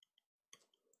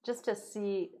just to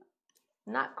see,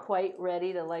 not quite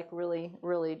ready to like really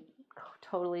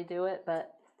totally do it,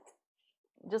 but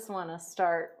just want to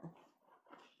start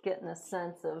getting a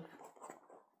sense of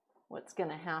what's going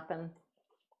to happen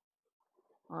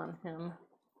on him.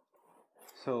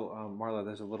 So Marla,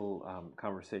 there's a little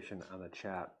conversation on the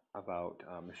chat about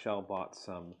Michelle bought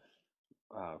some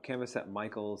canvas at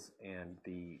Michael's, and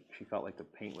she felt like the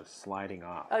paint was sliding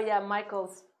off. Oh yeah,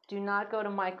 Michael's. Do not go to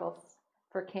Michael's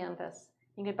for canvas.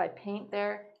 You can buy paint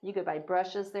there. You could buy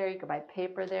brushes there. You could buy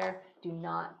paper there. Do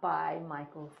not buy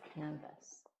Michael's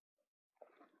canvas.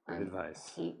 Good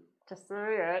advice. I hate to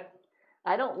say it.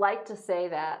 I don't like to say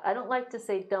that. I don't like to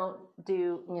say don't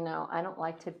do, I don't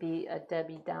like to be a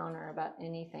Debbie Downer about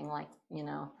anything like,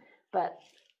 but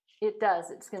it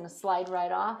does. It's going to slide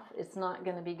right off. It's not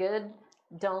going to be good.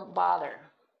 Don't bother.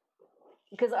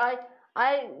 Because I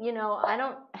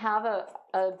don't have a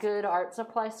good art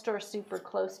supply store super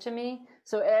close to me.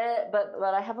 So,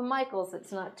 but I have a Michael's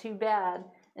that's not too bad.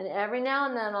 And every now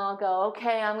and then I'll go,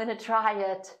 okay, I'm going to try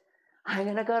it. I'm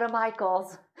going to go to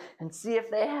Michael's and see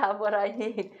if they have what I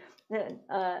need.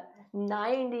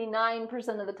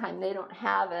 99% of the time they don't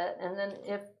have it. And then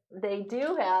if they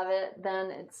do have it,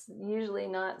 then it's usually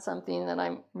not something that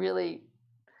I'm really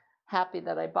happy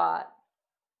that I bought.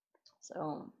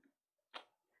 So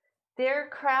their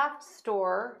craft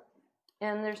store,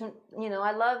 and there's,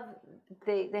 I love,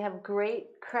 they have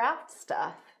great craft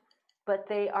stuff, but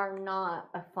they are not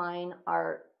a fine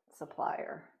art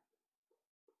supplier.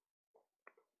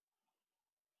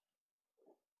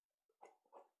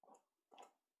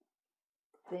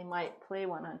 They might play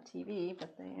one on TV,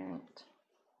 but they aren't.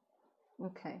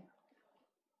 Okay.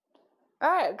 All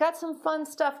right, got some fun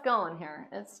stuff going here.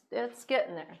 It's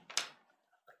getting there.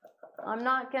 I'm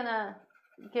not gonna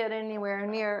get anywhere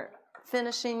near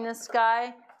finishing this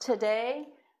guy today,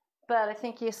 but I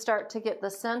think you start to get the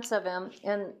sense of him.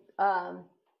 And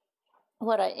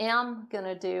what I am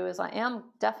gonna do is I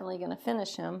am definitely gonna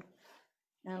finish him,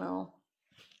 and I'll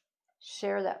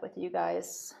share that with you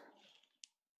guys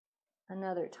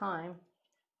another time.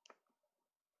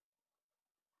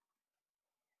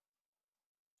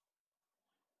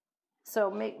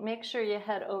 So make sure you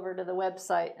head over to the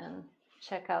website and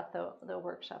check out the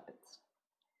workshop.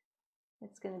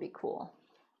 It's going to be cool.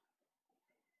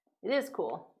 It is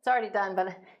cool. It's already done,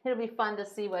 but it'll be fun to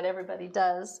see what everybody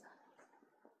does.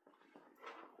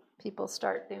 People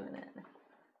start doing it.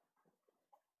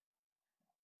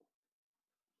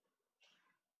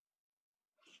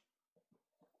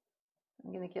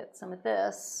 I'm going to get some of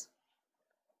this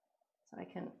so I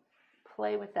can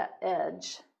play with that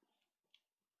edge.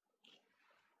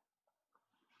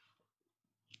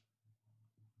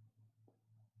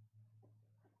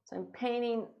 So I'm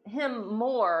painting him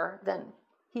more than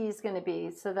he's going to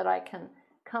be so that I can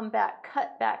come back,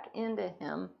 cut back into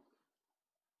him.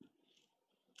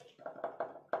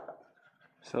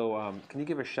 So can you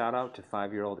give a shout out to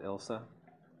 5-year-old Ilsa?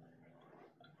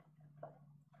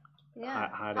 Yeah.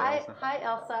 Hi, Elsa. Hi,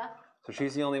 Elsa. So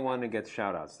she's the only one who gets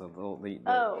shout outs, the little kids.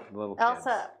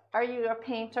 Elsa, are you a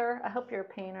painter? I hope you're a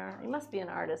painter. You must be an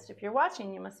artist. If you're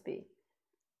watching, you must be.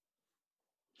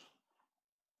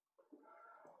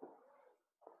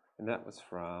 And that was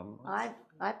from? I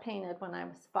painted when I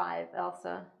was 5,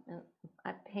 Elsa. And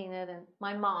I painted, and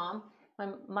my mom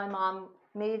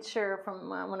made sure from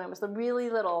when I was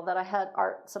really little that I had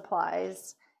art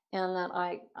supplies, and that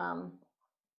I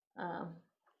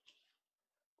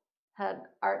had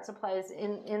art supplies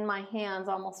in my hands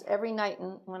almost every night,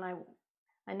 and when I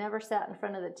never sat in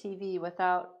front of the TV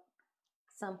without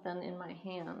something in my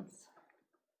hands.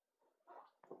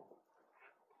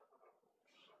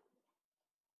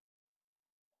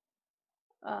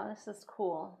 Oh, this is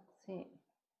cool. Let's see.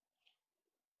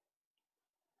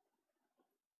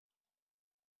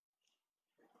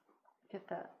 Get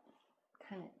that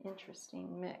kind of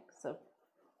interesting mix of.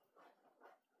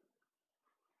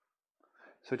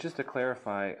 So just to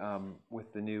clarify,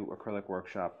 with the new acrylic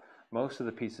workshop, most of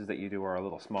the pieces that you do are a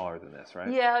little smaller than this,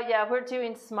 right? Yeah, we're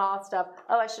doing small stuff.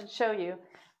 Oh, I should show you.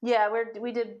 Yeah,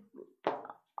 we did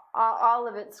all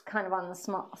of it's kind of on the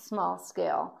small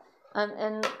scale,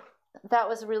 and that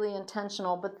was really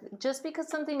intentional. But just because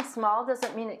something's small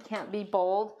doesn't mean it can't be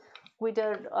bold. We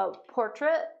did a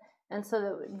portrait, and so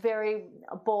the very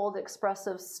bold,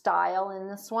 expressive style in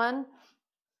this one.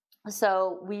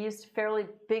 So we used fairly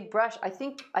big brush. I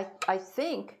think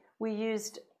we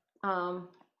used it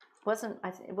wasn't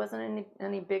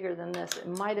any bigger than this. It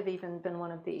might have even been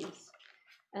one of these.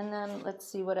 And then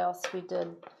let's see what else we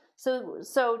did.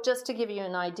 So just to give you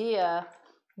an idea,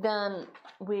 then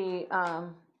we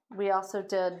also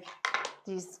did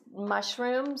these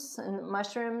mushrooms, and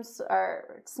mushrooms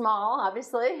are small,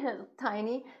 obviously,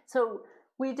 tiny. So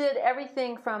we did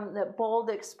everything from the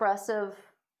bold, expressive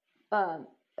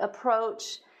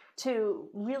approach to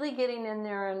really getting in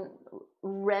there and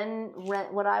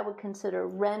what I would consider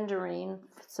rendering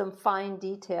some fine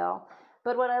detail.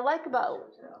 But what I like about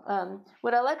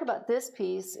this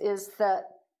piece is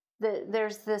that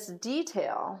there's this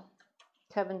detail.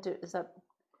 Kevin,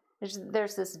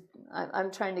 there's this.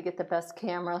 I'm trying to get the best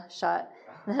camera shot.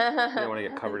 You don't want to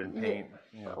get covered in paint.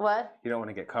 You know. What? You don't want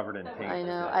to get covered in paint. I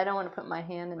know. I don't want to put my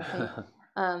hand in the paint.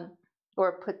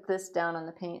 Or put this down on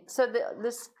the paint. So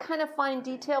this kind of fine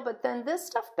detail, but then this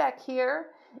stuff back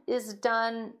here is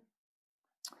done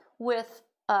with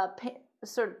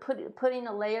sort of putting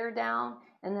a layer down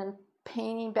and then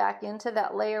painting back into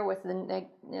that layer with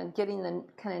getting the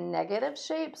kind of negative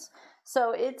shapes.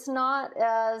 So it's not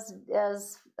as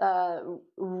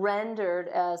rendered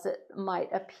as it might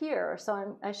appear.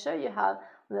 So I show you how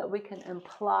that we can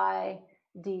imply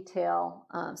detail.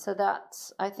 So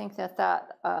I think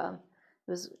that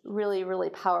was really,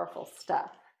 really powerful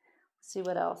stuff. Let's see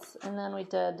what else. And then we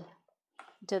did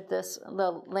this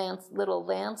little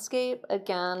landscape.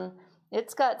 Again,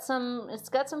 it's got some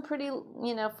pretty,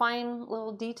 fine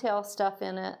little detail stuff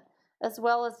in it, as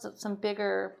well as some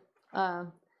bigger,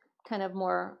 kind of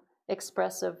more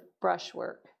expressive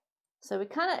brushwork. So it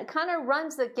kind of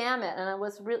runs the gamut, and it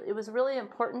was really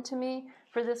important to me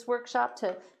for this workshop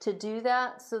to do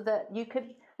that, so that you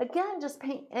could, again, just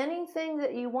paint anything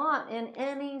that you want in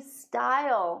any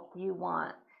style you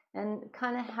want, and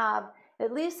kind of have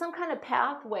at least some kind of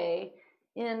pathway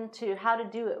into how to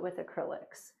do it with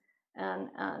acrylics. And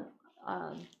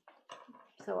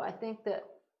so I think that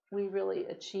we really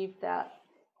achieved that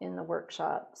in the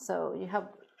workshop. So you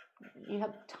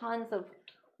have tons of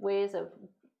ways of,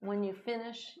 when you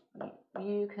finish,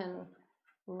 you can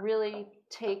really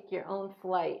take your own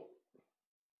flight.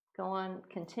 Go on,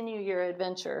 continue your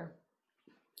adventure.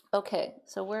 Okay,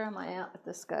 so where am I at with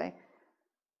this guy?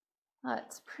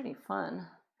 It's pretty fun.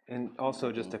 And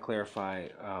also, just to clarify,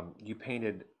 you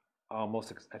painted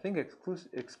almost, I think,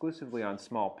 exclusively on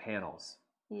small panels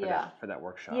for that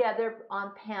workshop. Yeah, they're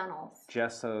on panels.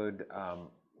 Gessoed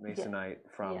masonite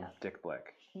from Dick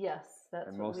Blick. Yes, that's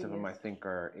and what most we of them, used. I think,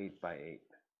 are 8x8.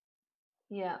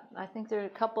 Yeah, I think there are a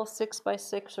couple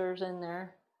 6x6ers in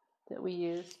there that we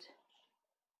used.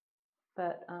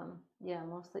 But yeah,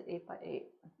 mostly 8x8.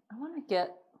 I'm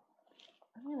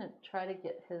gonna try to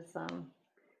get his I'm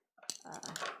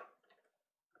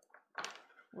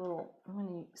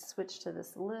gonna switch to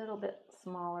this little bit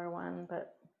smaller one,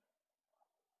 but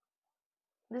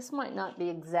this might not be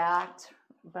exact,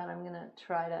 but I'm gonna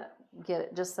try to get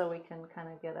it just so we can kind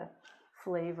of get a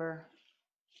flavor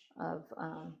of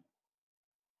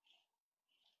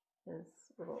his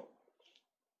little.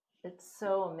 It's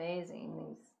so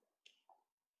amazing,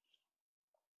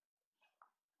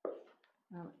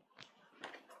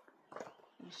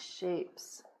 these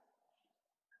shapes.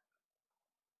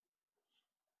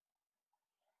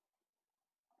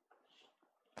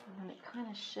 And it kind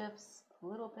of shifts a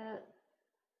little bit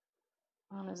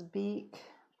on his beak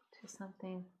to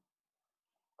something.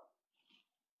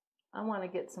 I want to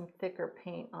get some thicker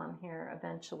paint on here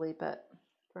eventually, but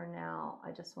for now,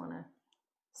 I just want to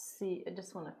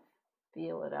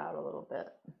feel it out a little bit.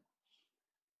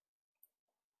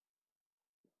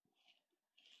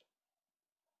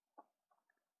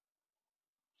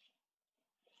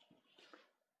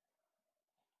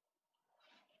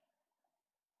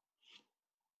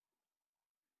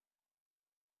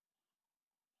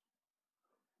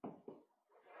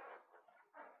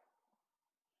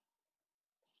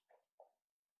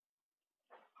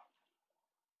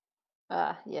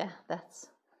 Yeah,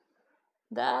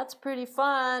 that's pretty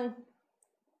fun.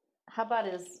 How about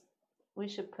we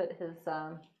should put his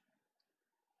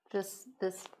this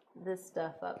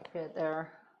stuff up here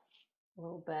there a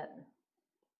little bit.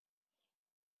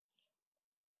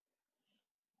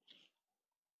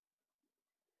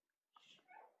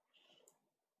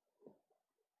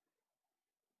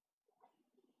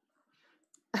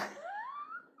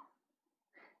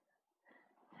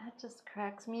 just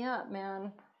cracks me up,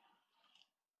 man.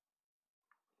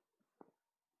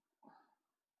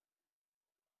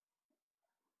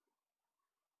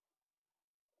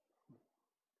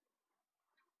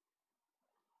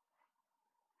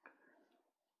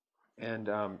 And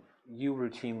you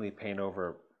routinely paint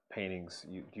over paintings.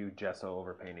 You gesso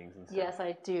over paintings and stuff. Yes,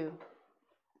 I do.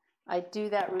 I do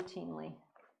that routinely.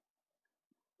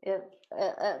 And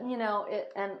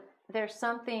there's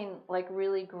something like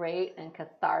really great and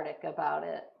cathartic about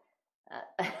it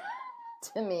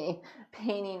to me,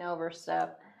 painting over stuff.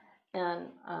 And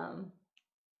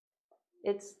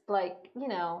it's like,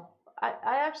 I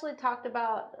actually talked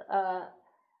about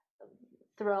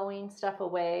throwing stuff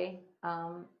away.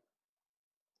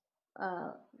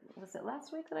 Was it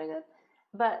last week that I did?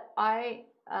 But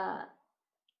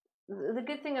the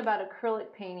good thing about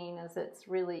acrylic painting is it's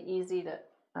really easy to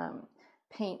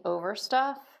paint over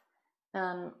stuff,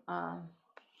 and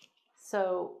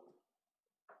so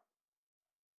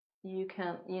you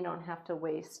don't have to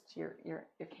waste your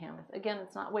canvas. Again,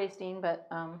 it's not wasting, but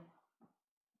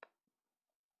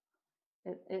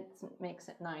it makes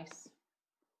it nice.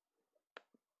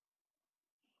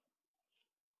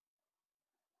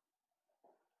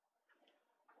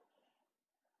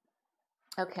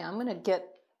 Okay, I'm gonna get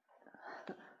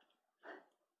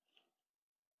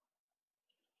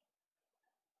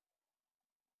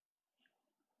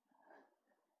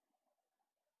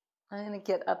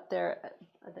up there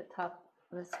at the top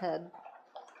of his head.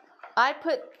 I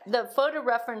put the photo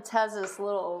reference has this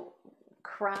little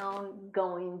crown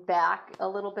going back a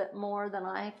little bit more than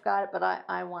I've got it, but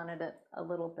I wanted it a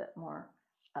little bit more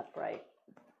upright.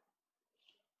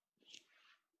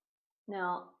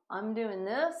 Now I'm doing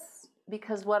this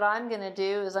because what I'm going to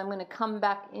do is I'm going to come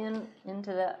back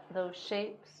into those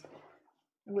shapes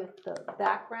with the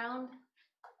background.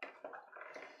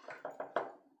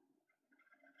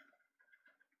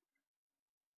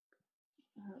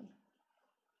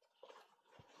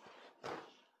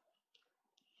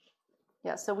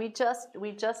 Yeah, so we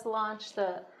just launched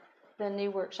the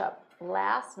new workshop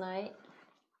last night,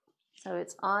 so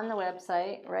it's on the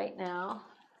website right now.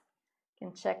 You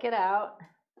can check it out.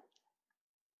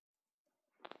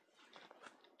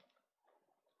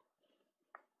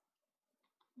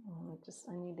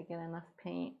 I need to get enough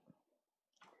paint.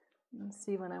 Let's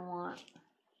see what I want.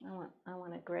 I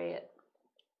want to gray it.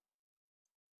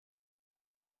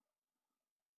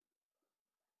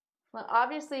 Well,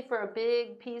 obviously, for a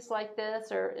big piece like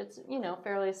this, or it's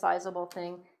fairly sizable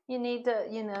thing, you need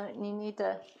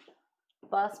to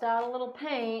bust out a little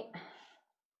paint.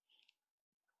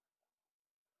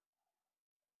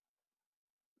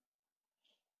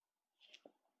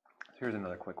 Here's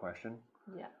another quick question.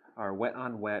 Yeah. Are wet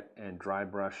on wet and dry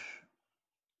brush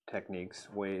techniques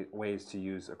ways to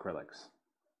use acrylics?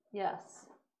 Yes,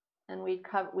 and we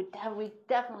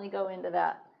definitely go into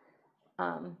that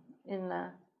in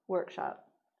the workshop.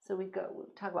 So we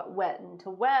talk about wet into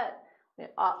wet,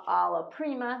 alla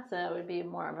prima, so it would be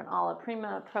more of an alla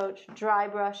prima approach, dry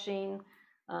brushing,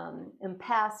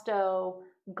 impasto,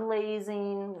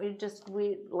 glazing. We just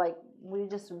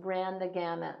ran the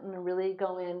gamut and really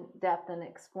go in depth and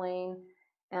explain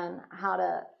and how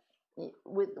to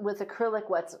with acrylic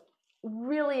what's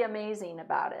really amazing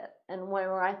about it, and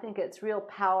where I think its real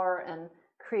power and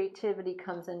creativity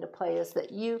comes into play is that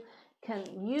you can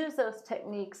use those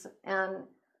techniques and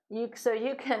you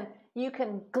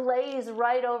can glaze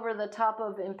right over the top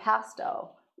of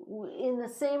impasto in the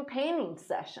same painting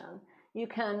session. You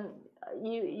can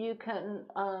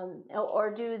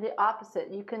or do the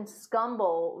opposite. You can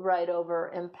scumble right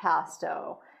over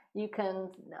impasto. You can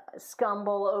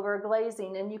scumble over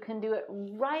glazing, and you can do it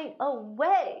right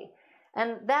away.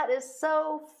 And that is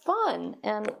so fun,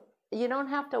 and you don't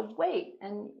have to wait,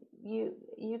 and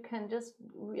you can just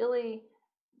really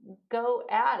go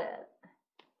at it.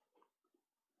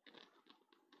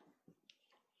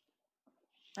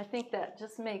 I think that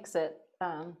just makes it,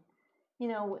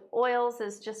 oils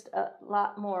is just a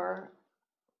lot more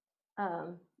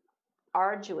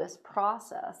arduous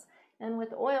process. And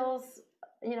with oils,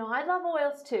 I love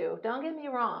oils too, don't get me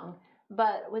wrong.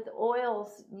 But with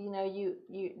oils,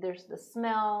 there's the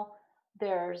smell,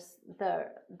 there's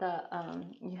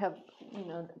you have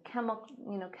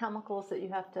chemicals that you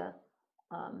have to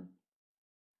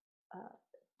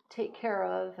take care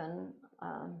of, and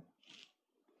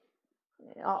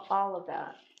all of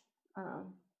that,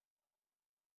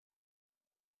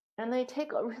 and they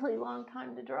take a really long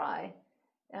time to dry.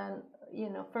 And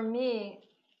for me,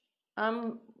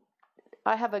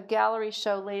 I have a gallery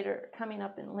show coming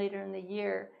up later in the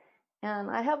year,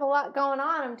 And I have a lot going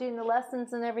on. I'm doing the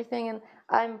lessons and everything, and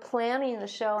I'm planning the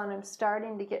show, and I'm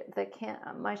starting to get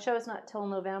my show's not till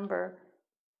November.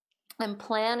 I'm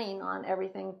planning on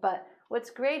everything, but what's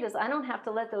great is I don't have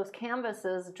to let those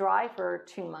canvases dry for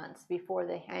 2 months before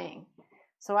they hang.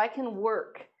 So I can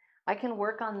work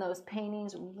on those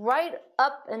paintings right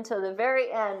up until the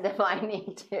very end if I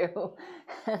need to.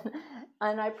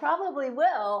 And I probably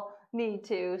will need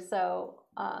to. So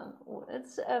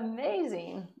it's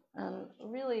amazing and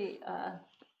really,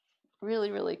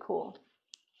 really, really cool.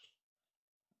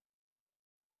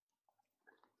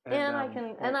 And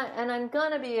I'm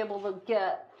gonna be able to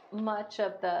get much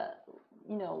of the,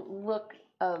 look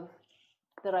of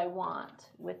that I want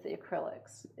with the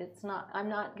acrylics. I'm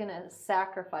not gonna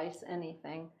sacrifice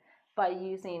anything by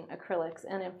using acrylics.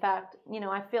 And in fact,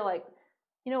 I feel like,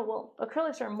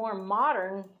 acrylics are a more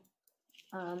modern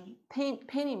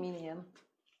painting medium.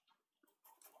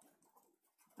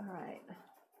 All right.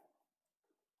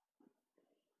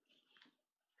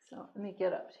 So let me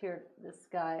get up here, this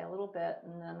guy a little bit,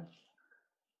 and then.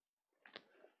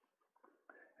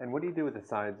 And what do you do with the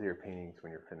sides of your paintings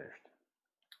when you're finished?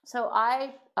 So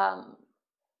I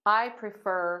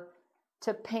prefer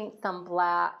to paint them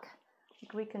black.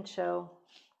 We can show.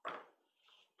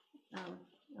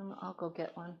 I'll go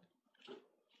get one.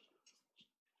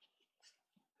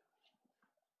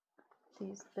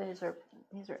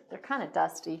 They're kind of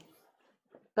dusty,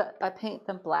 but I paint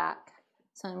them black.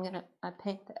 So I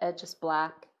paint the edges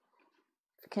black.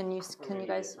 Can you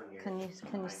guys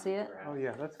see it? Oh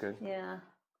yeah, that's good.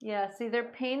 Yeah. See, they're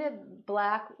painted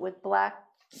black with black.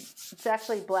 It's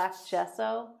actually black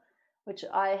gesso, which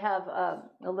I have a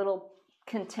little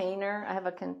container. I have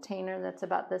a container that's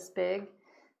about this big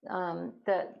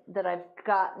that I've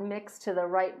got mixed to the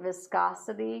right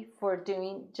viscosity for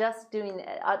doing.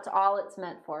 That's all it's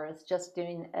meant for. Is just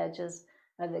doing the edges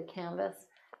of the canvas.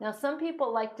 Now, some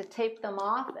people like to tape them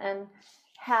off and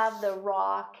have the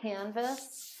raw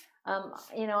canvas.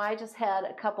 I just had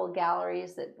a couple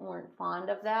galleries that weren't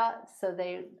fond of that, so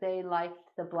they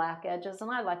liked the black edges, and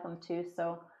I like them too,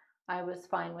 so I was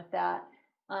fine with that.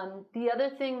 The other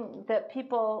thing that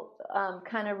people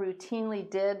kind of routinely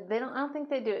did, I don't think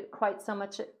they do it quite so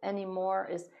much anymore,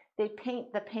 is they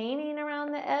paint the painting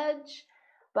around the edge.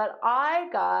 But I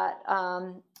got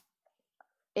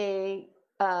a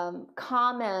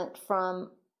comment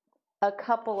from a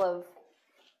couple of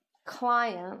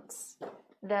clients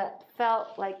that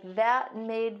felt like that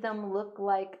made them look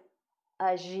like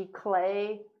a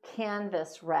giclée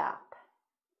canvas wrap.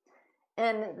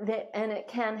 And it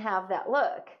can have that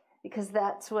look, because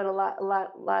that's what a lot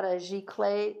of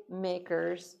giclée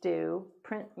makers do,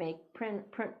 print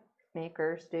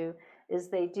makers do, is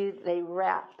they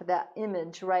wrap that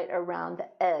image right around the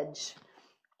edge.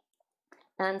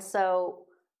 And so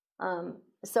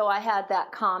I had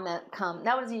that comment come.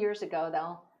 That was years ago,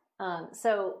 though.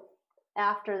 So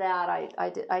after that,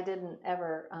 I didn't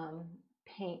ever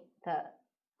paint the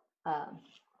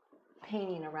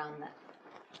painting around the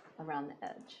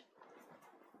edge.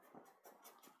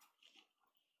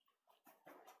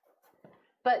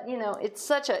 But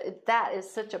that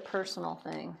is such a personal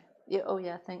thing. Oh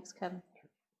yeah, thanks, Kevin.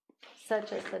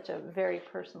 Such a very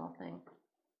personal thing.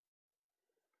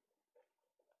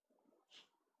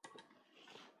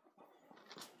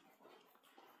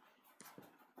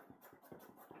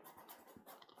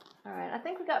 All right, I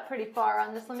think we got pretty far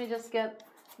on this. Let me just get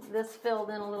this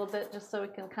filled in a little bit, just so we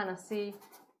can kind of see,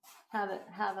 have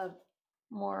a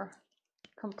more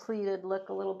completed look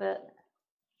a little bit.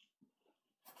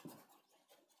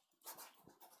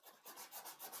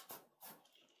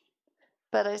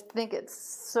 But I think it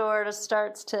sort of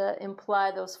starts to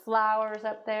imply those flowers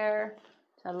up there,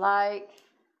 which I like.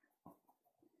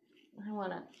 I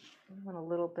want a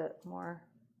little bit more.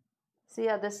 See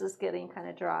how this is getting kind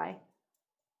of dry.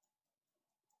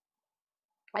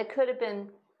 I could have been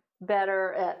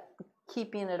better at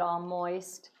keeping it all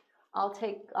moist. I'll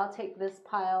take this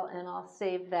pile and I'll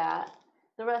save that.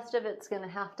 The rest of it's going to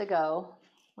have to go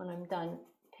when I'm done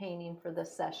painting for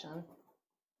this session.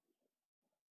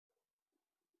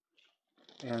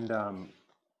 And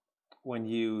when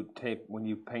you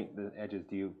paint the edges,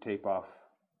 do you tape off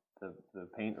the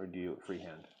paint, or do you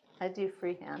freehand? I do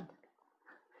freehand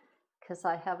because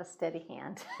I have a steady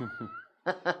hand.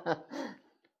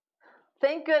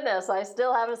 Thank goodness I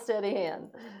still have a steady hand.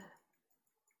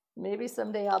 Maybe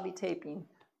someday I'll be taping.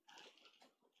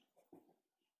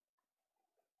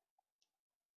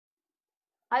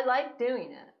 I like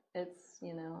doing it. It's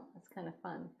kind of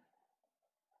fun.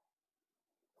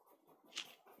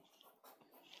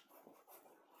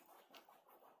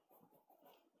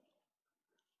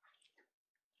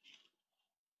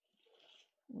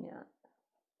 Yeah.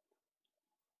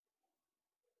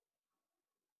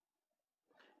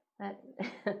 That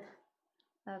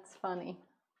that's funny.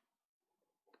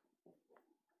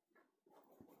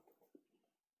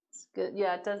 It's good.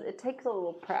 Yeah, it does. It takes a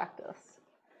little practice.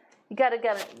 You got to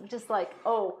get it just like,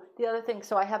 oh, the other thing.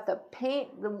 So I have the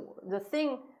paint, the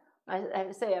thing,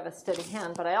 I say I have a steady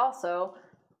hand, but I also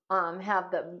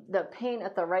have the paint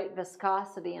at the right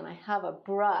viscosity, and I have a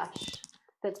brush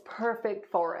that's perfect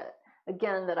for it.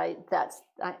 Again, I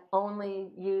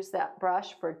only use that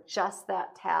brush for just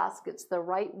that task. It's the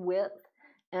right width,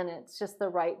 and it's just the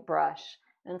right brush.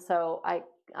 And so I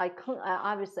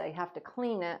obviously I have to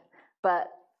clean it,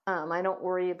 but I don't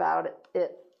worry about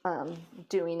it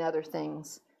doing other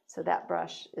things. So that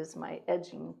brush is my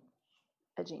edging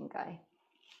guy.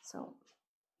 So,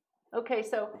 okay,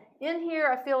 so in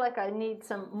here I feel like I need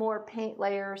some more paint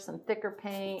layers, some thicker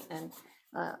paint, and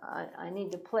I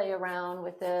need to play around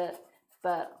with it,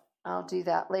 but I'll do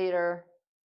that later.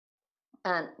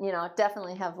 And, you know, I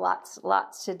definitely have lots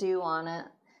to do on it,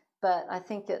 but I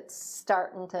think it's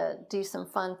starting to do some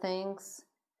fun things.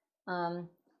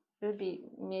 It would be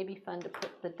maybe fun to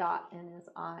put the dot in his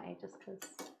eye, just because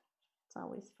it's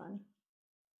always fun.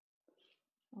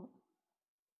 Oh.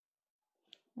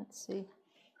 Let's see.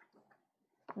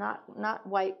 Not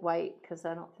white, because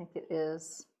I don't think it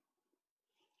is.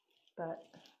 But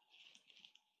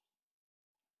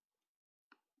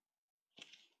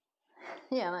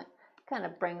yeah, that kind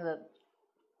of brings it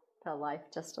to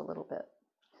life just a little bit.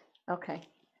 Okay.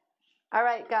 All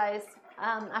right, guys.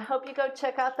 I hope you go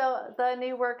check out the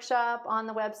new workshop on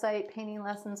the website,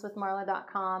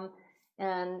 paintinglessonswithmarla.com,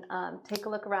 and take a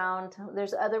look around.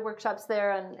 There's other workshops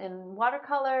there in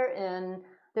watercolor, and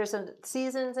there's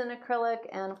seasons in acrylic,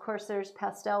 and of course there's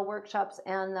pastel workshops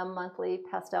and the monthly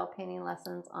pastel painting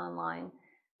lessons online,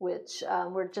 which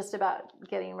we're just about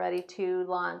getting ready to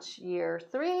launch year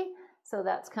 3. So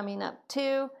that's coming up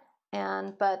too.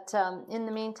 But in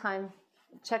the meantime,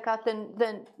 check out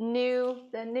the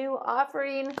new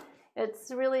offering.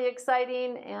 It's really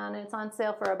exciting, and it's on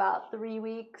sale for about 3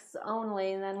 weeks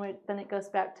only, and then it goes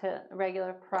back to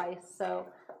regular price. So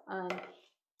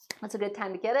it's a good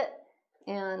time to get it,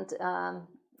 and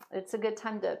it's a good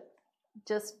time to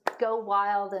just go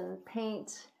wild and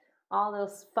paint all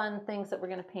those fun things that we're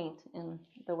going to paint in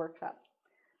the workshop.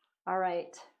 All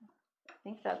right, I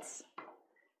think that's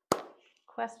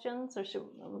questions, or should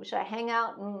I hang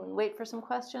out and wait for some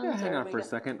questions? Yeah, hang out for a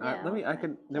second. Yeah,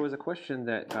 There was a question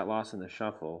that got lost in the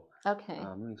shuffle. Okay.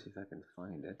 Let me see if I can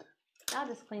find it. I'll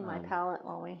just clean my palette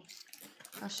I'll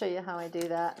show you how I do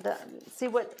that. See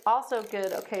what also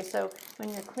good. Okay, so when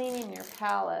you're cleaning your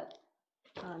palette,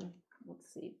 let's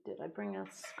see, did I bring a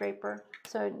scraper?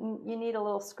 So you need a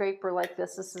little scraper like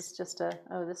this. This is just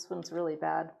this one's really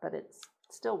bad, but it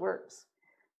still works.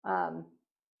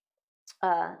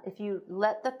 If you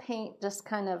let the paint just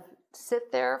kind of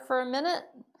sit there for a minute,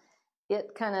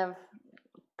 it kind of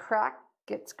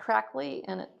gets crackly,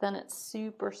 and then it's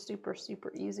super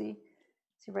easy.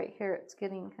 See right here, it's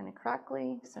getting kind of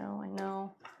crackly, so I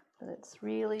know that it's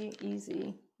really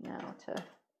easy now to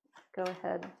go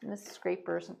ahead. And this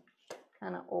scraper's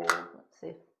kind of old. Let's see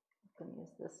if I can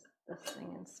use this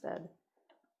thing instead.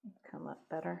 Come up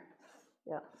better.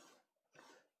 Yeah.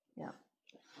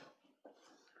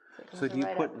 So do you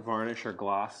put varnish or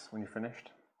gloss when you're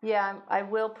finished? Yeah, I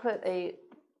will put a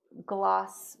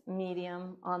gloss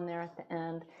medium on there at the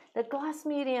end. The gloss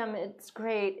medium, it's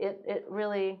great. It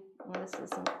really, this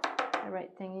isn't the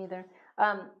right thing either.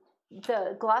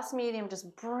 The gloss medium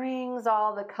just brings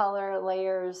all the color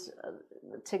layers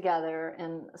together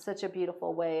in such a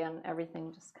beautiful way, and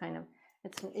everything just kind of,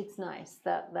 it's nice.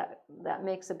 That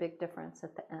makes a big difference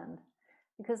at the end.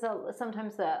 Because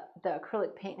sometimes the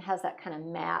acrylic paint has that kind of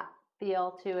matte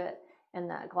feel to it, and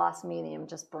that gloss medium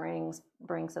just brings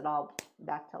it all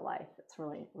back to life. It's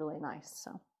really nice.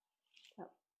 So, yep.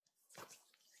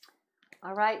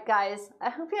 All right, guys. I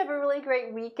hope you have a really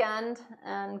great weekend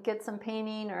and get some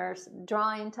painting or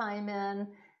drawing time in.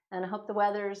 And I hope the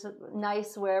weather's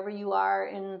nice wherever you are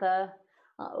in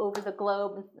over the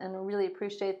globe. And I really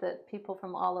appreciate that people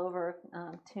from all over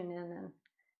tune in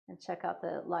and check out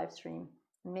the live stream.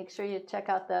 And make sure you check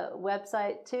out the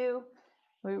website too.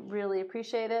 We really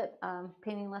appreciate it.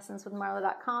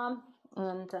 Paintinglessonswithmarla.com.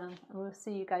 And we'll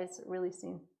see you guys really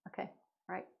soon. Okay.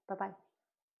 All right. Bye-bye.